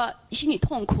很多心理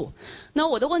痛苦。那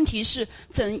我的问题是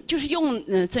怎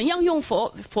样用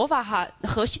佛法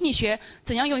和心理学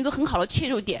怎样用一个很好的切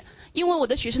入点。因为我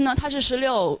的学生呢，他是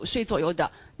16岁左右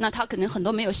的，那他可能很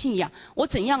多没有信仰，我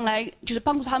怎样来就是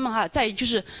帮助他们在就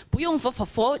是不用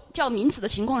佛教名词的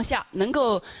情况下，能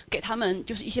够给他们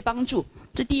就是一些帮助，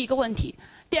这第一个问题。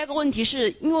第二个问题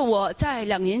是因为我在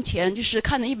2年前就是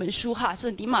看了一本书是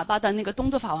尼玛巴的那个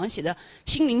东渡法王写的《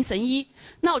心灵神医》，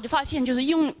那我就发现就是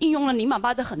应用了尼玛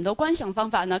巴的很多观想方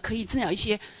法呢，可以治疗一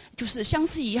些就是相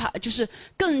似于就是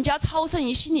更加超胜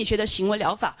于心理学的行为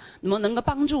疗法，那么能够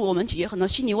帮助我们解决很多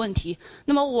心理问题。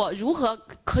那么我如何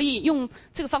可以用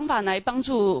这个方法来帮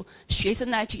助学生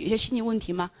来解决一些心理问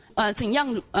题吗？怎样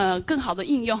更好的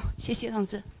应用？谢谢上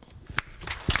师。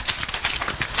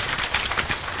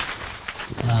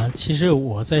其实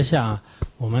我在想，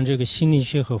我们这个心理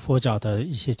学和佛教的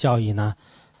一些教义呢，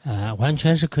完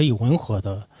全是可以吻合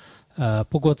的。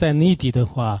不过在内地的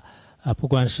话，不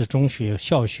管是中学、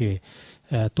小学，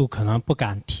都可能不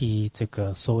敢提这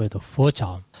个所谓的佛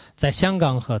教。在香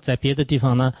港和在别的地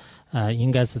方呢，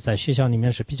应该是在学校里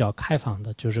面是比较开放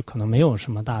的，就是可能没有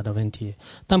什么大的问题。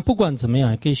但不管怎么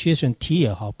样，给学生提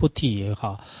也好，不提也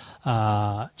好，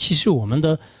其实我们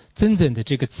的真正的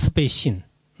这个慈悲心，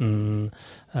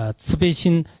慈悲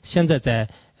心现在在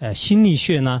心理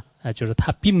学呢，就是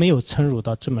它并没有深入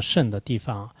到这么深的地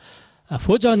方。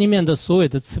佛教里面的所谓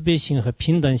的慈悲心和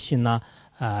平等心呢，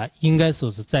应该说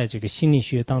是在这个心理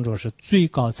学当中是最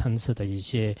高层次的一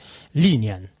些理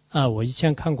念。我以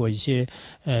前看过一些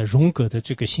荣格的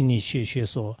这个心理学学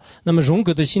说。那么荣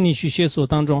格的心理学学说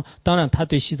当中，当然他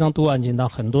对西藏多万经当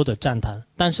很多的赞叹，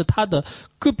但是他的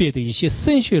个别的一些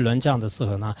神学论讲的时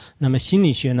候呢，那么心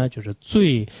理学呢就是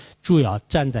最主要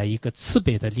站在一个慈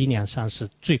悲的理念上是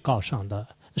最高尚的。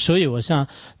所以我想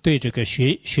对这个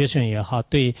学生也好，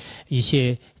对一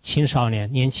些青少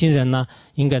年年轻人呢，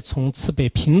应该从慈悲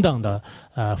平等的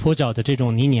佛教的这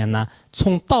种理念呢，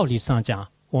从道理上讲，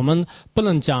我们不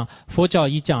能讲佛教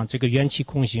一讲这个缘起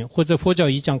空性，或者佛教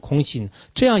一讲空性，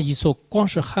这样一说光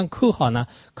是喊口号呢，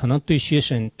可能对学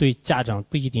生对家长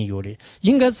不一定有利。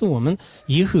应该是我们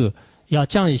以后要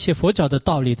讲一些佛教的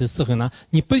道理的时候呢，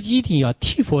你不一定要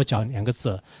提佛教两个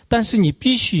字，但是你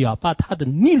必须要把它的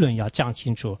理论要讲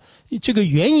清楚，这个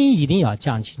原因一定要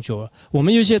讲清楚。我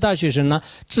们有些大学生呢，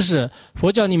只是佛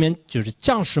教里面就是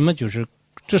讲什么就是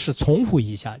这是重复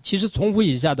一下，其实重复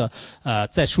一下的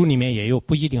在书里面也有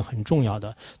不一定很重要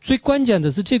的，最关键的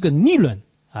是这个理论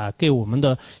给我们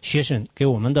的学生，给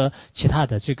我们的其他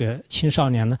的这个青少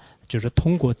年呢，就是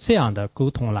通过这样的沟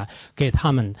通来给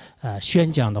他们宣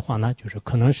讲的话呢，就是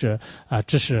可能是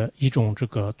这是一种这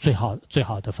个最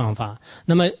好的方法。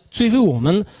那么最后我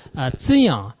们怎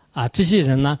样这些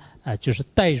人呢就是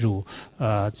带入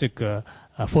这个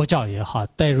佛教也好，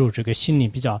带入这个心理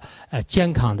比较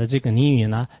健康的这个领域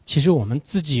呢，其实我们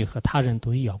自己和他人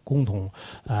都要共同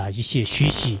一些学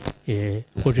习，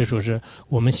或者说是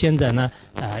我们现在呢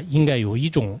应该有一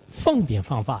种方便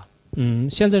方法。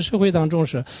现在社会当中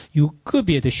是有个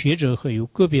别的学者和有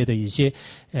个别的一些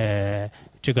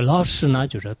这个老师呢，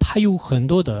就是他有很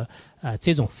多的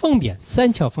这种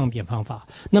三桥方便方法。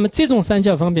那么这种三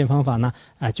桥方便方法呢，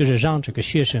就是让这个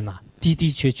学生呢的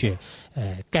的确确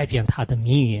改变他的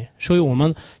命运。所以我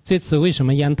们这次为什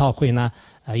么研讨会呢，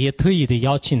也特意的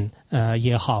邀请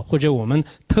也好，或者我们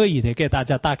特意的给大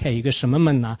家打开一个什么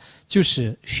门呢，就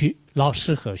是老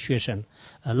师和学生。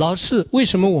老师为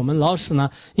什么我们老师呢？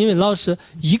因为老师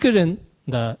一个人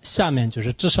的下面就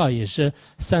是至少也是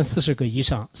30-40个以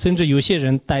上，甚至有些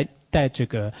人带这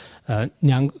个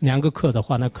两个课的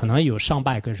话呢，可能有上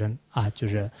百个人就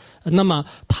是那么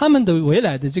他们的未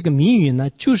来的这个命运呢，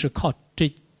就是靠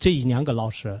这1-2个老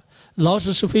师。老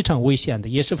师是非常危险的，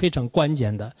也是非常关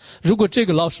键的。如果这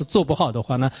个老师做不好的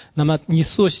话呢，那么你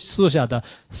所下的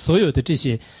所有的这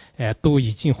些都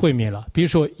已经毁灭了。比如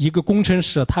说一个工程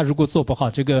师，他如果做不好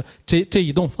这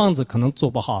一栋房子可能做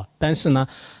不好，但是呢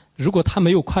如果他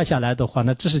没有垮下来的话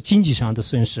呢，这是经济上的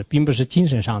损失，并不是精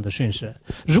神上的损失。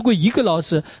如果一个老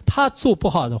师他做不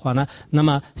好的话呢，那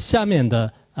么下面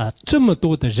的这么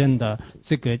多的人的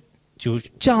这个就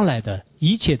将来的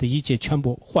一切全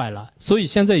部坏了。所以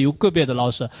现在有个别的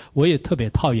老师我也特别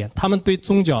讨厌，他们对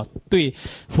宗教对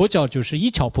佛教就是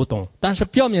一窍不懂，但是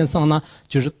表面上呢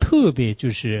就是特别就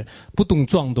是不懂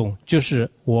装懂。就是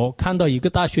我看到一个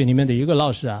大学里面的一个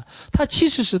老师他其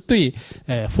实是对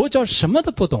佛教什么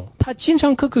都不懂，他经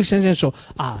常口口声声说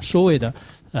所谓的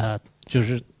就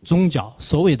是宗教，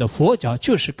所谓的佛教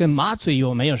就是跟麻醉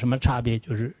药没有什么差别，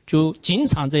就经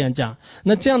常这样讲。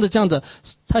那这样的讲着，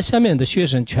他下面的学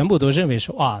生全部都认为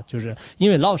说就是因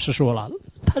为老师说了，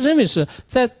他认为是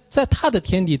在他的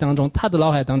天地当中，他的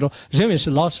脑海当中认为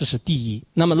是老师是第一，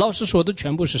那么老师说的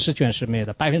全部是十全十美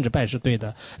的，100%是对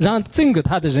的。然后整个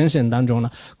他的人生当中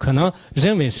呢，可能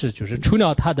认为是就是除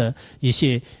了他的一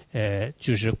些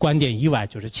就是观点以外，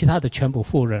就是其他的全部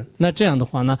否认。那这样的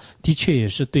话呢，的确也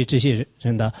是对这些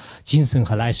人的精神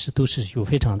和来世都是有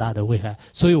非常大的危害。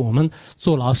所以我们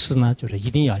做老师呢，就是一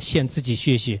定要先自己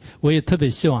学习。我也特别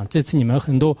希望这次你们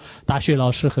很多大学老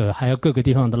师和还有各个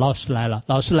地方的老师来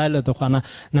了的话呢，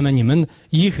那么你们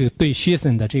以后对学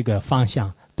生的这个方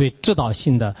向，对指导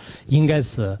性的，应该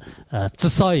是至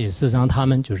少也是让他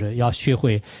们就是要学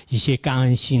会一些感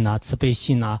恩心慈悲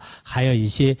心还有一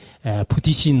些菩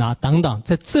提心等等，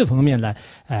在这方面来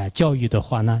教育的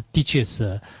话呢，的确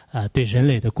是对人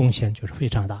类的贡献就是非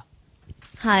常大。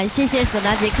好，谢谢索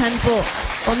达吉堪布。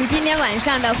我们今天晚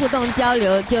上的互动交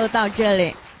流就到这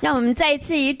里。让我们再一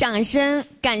次以掌声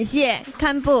感谢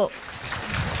堪布。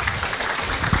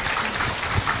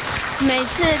每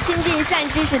次亲近善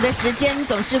知识的时间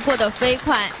总是过得飞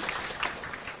快。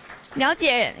了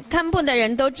解堪布的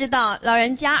人都知道，老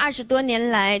人家20多年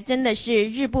来真的是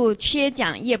日不缺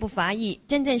讲，夜不乏益，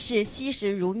真正是惜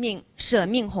时如命，舍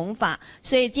命弘法。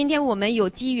所以今天我们有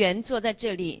机缘坐在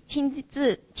这里，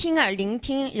亲耳聆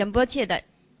听仁波切的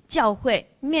教诲，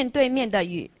面对面的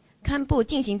与堪布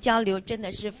进行交流，真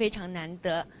的是非常难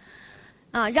得。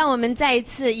让我们再一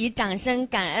次以掌声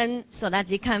感恩索达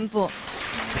吉堪布。